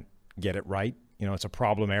can't get it right. It's a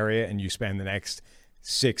problem area, and you spend the next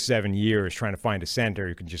 6-7 years trying to find a center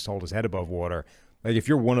who can just hold his head above water. If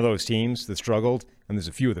you're one of those teams that struggled, and there's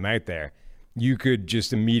a few of them out there, you could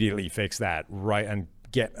just immediately fix that right and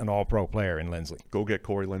get an all-pro player in Linsley. Go get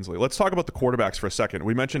Corey Linsley. Let's talk about the quarterbacks for a second.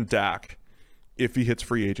 We mentioned Dak, if he hits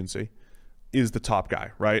free agency, is the top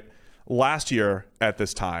guy, right? Last year at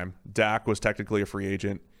this time, Dak was technically a free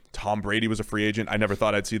agent. Tom Brady was a free agent. I never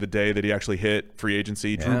thought I'd see the day that he actually hit free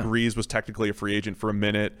agency. Drew Brees was technically a free agent for a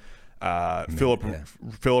minute.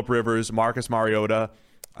 Phillip Rivers, Marcus Mariota,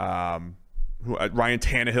 Ryan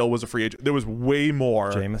Tannehill was a free agent. There was way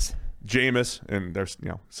more. Jameis, and there's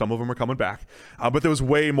some of them are coming back, but there was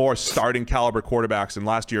way more starting caliber quarterbacks. And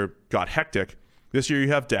last year got hectic. This year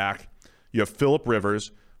you have Dak, you have Phillip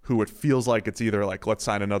Rivers, who it feels like it's either let's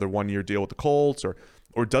sign another 1-year deal with the Colts,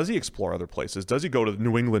 or does he explore other places? Does he go to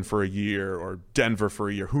New England for a year or Denver for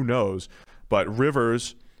a year? Who knows? But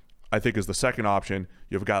Rivers, I think, is the second option.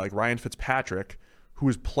 You have a guy like Ryan Fitzpatrick, who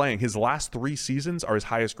is playing. His last 3 seasons are his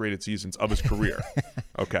highest graded seasons of his career.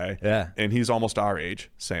 Okay? Yeah. And he's almost our age,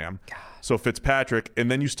 Sam. God. So Fitzpatrick, and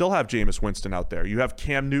then you still have Jameis Winston out there. You have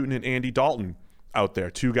Cam Newton and Andy Dalton out there,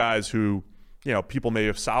 2 guys who people may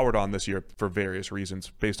have soured on this year for various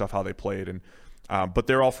reasons based off how they played. And but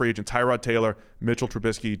they're all free agents. Tyrod Taylor, Mitchell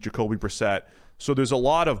Trubisky, Jacoby Brissett. So there's a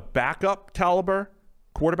lot of backup caliber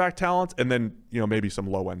quarterback talent, and then maybe some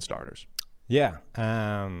low-end starters. Yeah.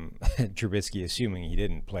 Trubisky, assuming he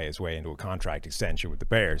didn't play his way into a contract extension with the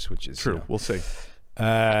Bears, which is true. We'll see.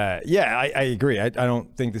 I agree. I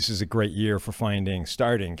don't think this is a great year for finding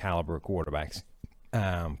starting caliber quarterbacks.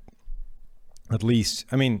 At least,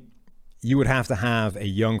 you would have to have a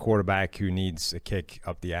young quarterback who needs a kick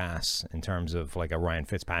up the ass in terms of a Ryan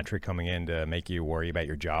Fitzpatrick coming in to make you worry about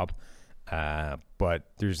your job.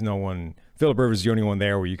 But there's no one. Phillip Rivers is the only one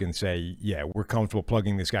there where you can say, yeah, we're comfortable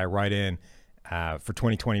plugging this guy right in for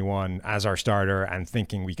 2021 as our starter and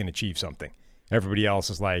thinking we can achieve something. Everybody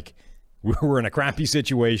else is like, we're in a crappy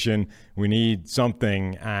situation. We need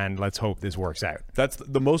something, and let's hope this works out. That's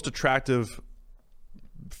the most attractive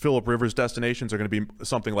Phillip Rivers destinations are going to be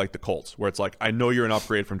something like the Colts, where it's I know you're an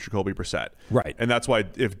upgrade from Jacoby Brissett. Right. And that's why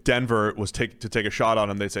if Denver was to take a shot on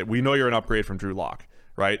him, they'd say, we know you're an upgrade from Drew Lock.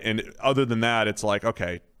 Right. And other than that, it's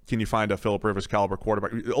okay, can you find a Phillip Rivers caliber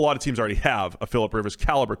quarterback? A lot of teams already have a Phillip Rivers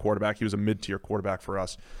caliber quarterback. He was a mid-tier quarterback for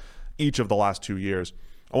us each of the last 2 years.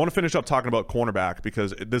 I want to finish up talking about cornerback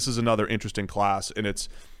because this is another interesting class, and it's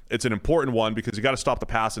an important one because you got to stop the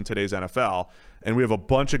pass in today's NFL. And we have a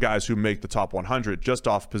bunch of guys who make the top 100 just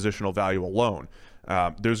off positional value alone.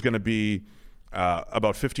 There's going to be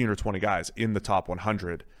about 15 or 20 guys in the top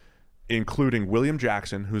 100, including William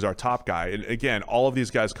Jackson, who's our top guy. And again, all of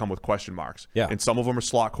these guys come with question marks. Yeah. And some of them are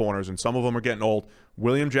slot corners, and some of them are getting old.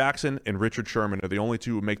 William Jackson and Richard Sherman are the only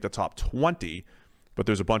 2 who make the top 20. but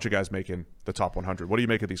there's a bunch of guys making the top 100. What do you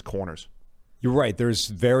make of these corners? You're right. There's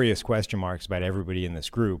various question marks about everybody in this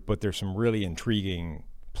group, but there's some really intriguing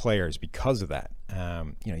players because of that.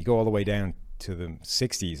 You go all the way down to the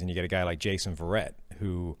 60s and you get a guy like Jason Verrett,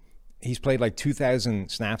 who he's played like 2,000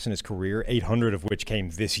 snaps in his career, 800 of which came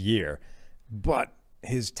this year, but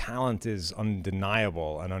his talent is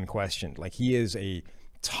undeniable and unquestioned. Like, he is a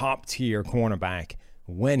top tier cornerback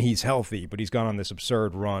when he's healthy, but he's gone on this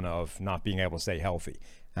absurd run of not being able to stay healthy.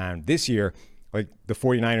 And this year, like, the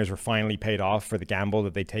 49ers were finally paid off for the gamble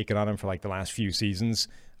that they'd taken on him for like the last few seasons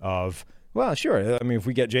of, well, sure, I mean, if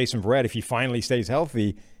we get Jason Verrett, if he finally stays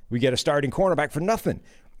healthy, we get a starting cornerback for nothing.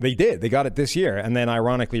 They did. They got it this year. And then,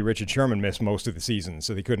 ironically, Richard Sherman missed most of the season,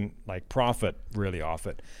 so they couldn't, like, profit really off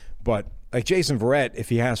it. But, like, Jason Verrett, if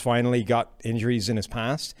he has finally got injuries in his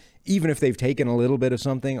past, even if they've taken a little bit of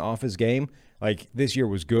something off his game, like, this year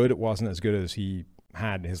was good. It wasn't as good as he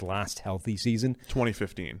had his last healthy season.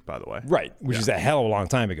 2015, by the way. Right, which is a hell of a long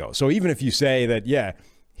time ago. So even if you say that, yeah,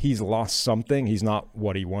 he's lost something, he's not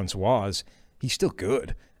what he once was, he's still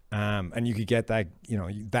good. And you could get that,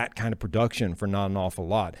 that kind of production for not an awful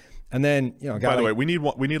lot. And then, by the way, we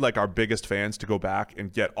need like our biggest fans to go back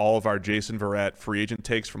and get all of our Jason Verrett free agent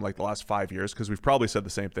takes from like the last 5 years, because we've probably said the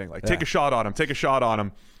same thing. Like, take a shot on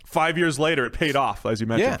him. 5 years later, it paid off, as you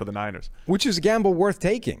mentioned, for the Niners. Which is a gamble worth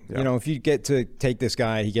taking. Yeah. If you get to take this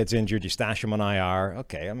guy, he gets injured, you stash him on IR.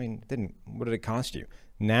 Okay, I mean, what did it cost you?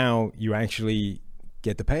 Now you actually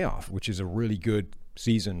get the payoff, which is a really good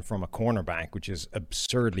season from a cornerback, which is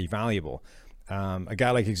absurdly valuable. A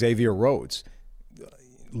guy like Xavier Rhodes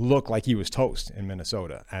looked like he was toast in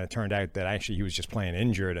Minnesota, and it turned out that actually he was just playing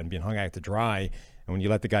injured and being hung out to dry. And when you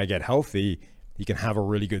let the guy get healthy, he can have a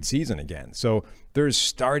really good season again. So there's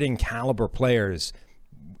starting caliber players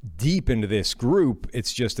deep into this group.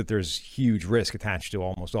 It's just that there's huge risk attached to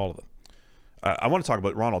almost all of them. I want to talk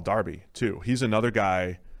about Ronald Darby too. He's another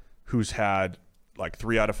guy who's had like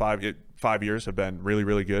 3 out of 5 years have been really,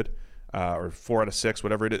 really good, or 4 out of 6,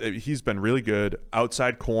 whatever it is. He's been really good,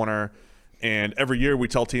 outside corner. And every year we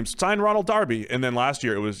tell teams, sign Ronald Darby. And then last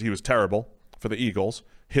year he was terrible for the Eagles,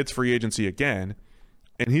 hits free agency again.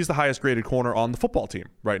 And he's the highest graded corner on the football team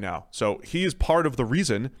right now. So he is part of the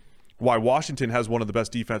reason why Washington has one of the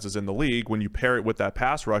best defenses in the league. When you pair it with that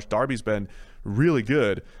pass rush, Darby's been really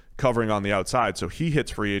good covering on the outside. So he hits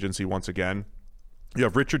free agency once again. You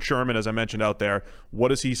have Richard Sherman, as I mentioned, out there. What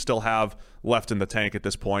does he still have left in the tank at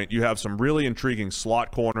this point? You have some really intriguing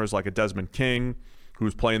slot corners like a Desmond King,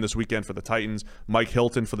 who's playing this weekend for the Titans, Mike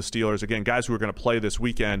Hilton for the Steelers. Again, guys who are going to play this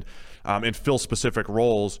weekend and fill specific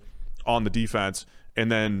roles on the defense. And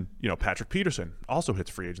then, Patrick Peterson also hits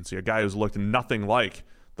free agency, a guy who's looked nothing like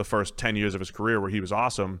the first 10 years of his career where he was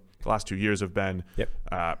awesome. The last 2 years have been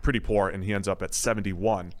pretty poor, and he ends up at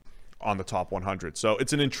 71 on the top 100. So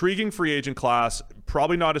it's an intriguing free agent class,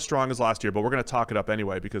 probably not as strong as last year, but we're going to talk it up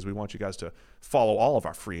anyway because we want you guys to follow all of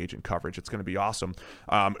our free agent coverage. It's going to be awesome.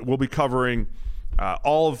 We'll be covering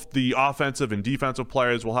all of the offensive and defensive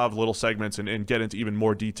players. We'll have little segments and get into even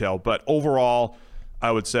more detail. But overall,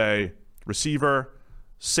 I would say receiver,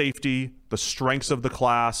 safety, the strengths of the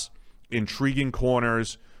class, intriguing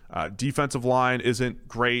corners. Defensive line isn't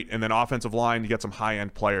great, and then offensive line, you get some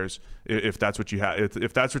high-end players. If that's what you have,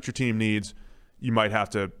 if that's what your team needs, you might have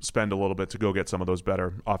to spend a little bit to go get some of those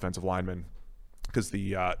better offensive linemen, because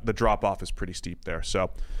the drop-off is pretty steep there.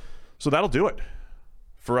 So that'll do it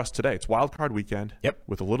for us today. It's Wild Card Weekend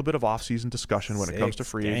with a little bit of off-season discussion when it comes to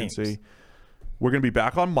free agency. We're going to be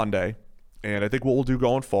back on Monday, and I think what we'll do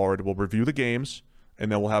going forward, we'll review the games,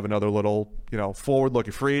 and then we'll have another little,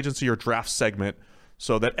 forward-looking free agency or draft segment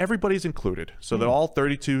so that everybody's included, so that all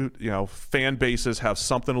 32, fan bases have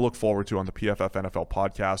something to look forward to on the PFF NFL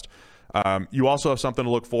podcast. You also have something to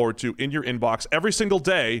look forward to in your inbox every single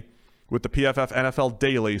day with the PFF NFL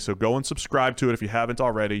Daily, so go and subscribe to it if you haven't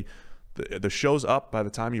already. The show's up by the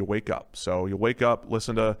time you wake up. So you wake up,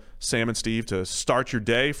 listen to Sam and Steve to start your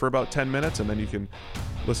day for about 10 minutes, and then you can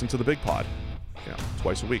listen to the big pod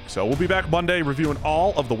twice a week. So we'll be back Monday reviewing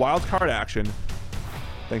all of the wild card action.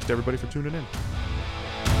 Thanks to everybody for tuning in.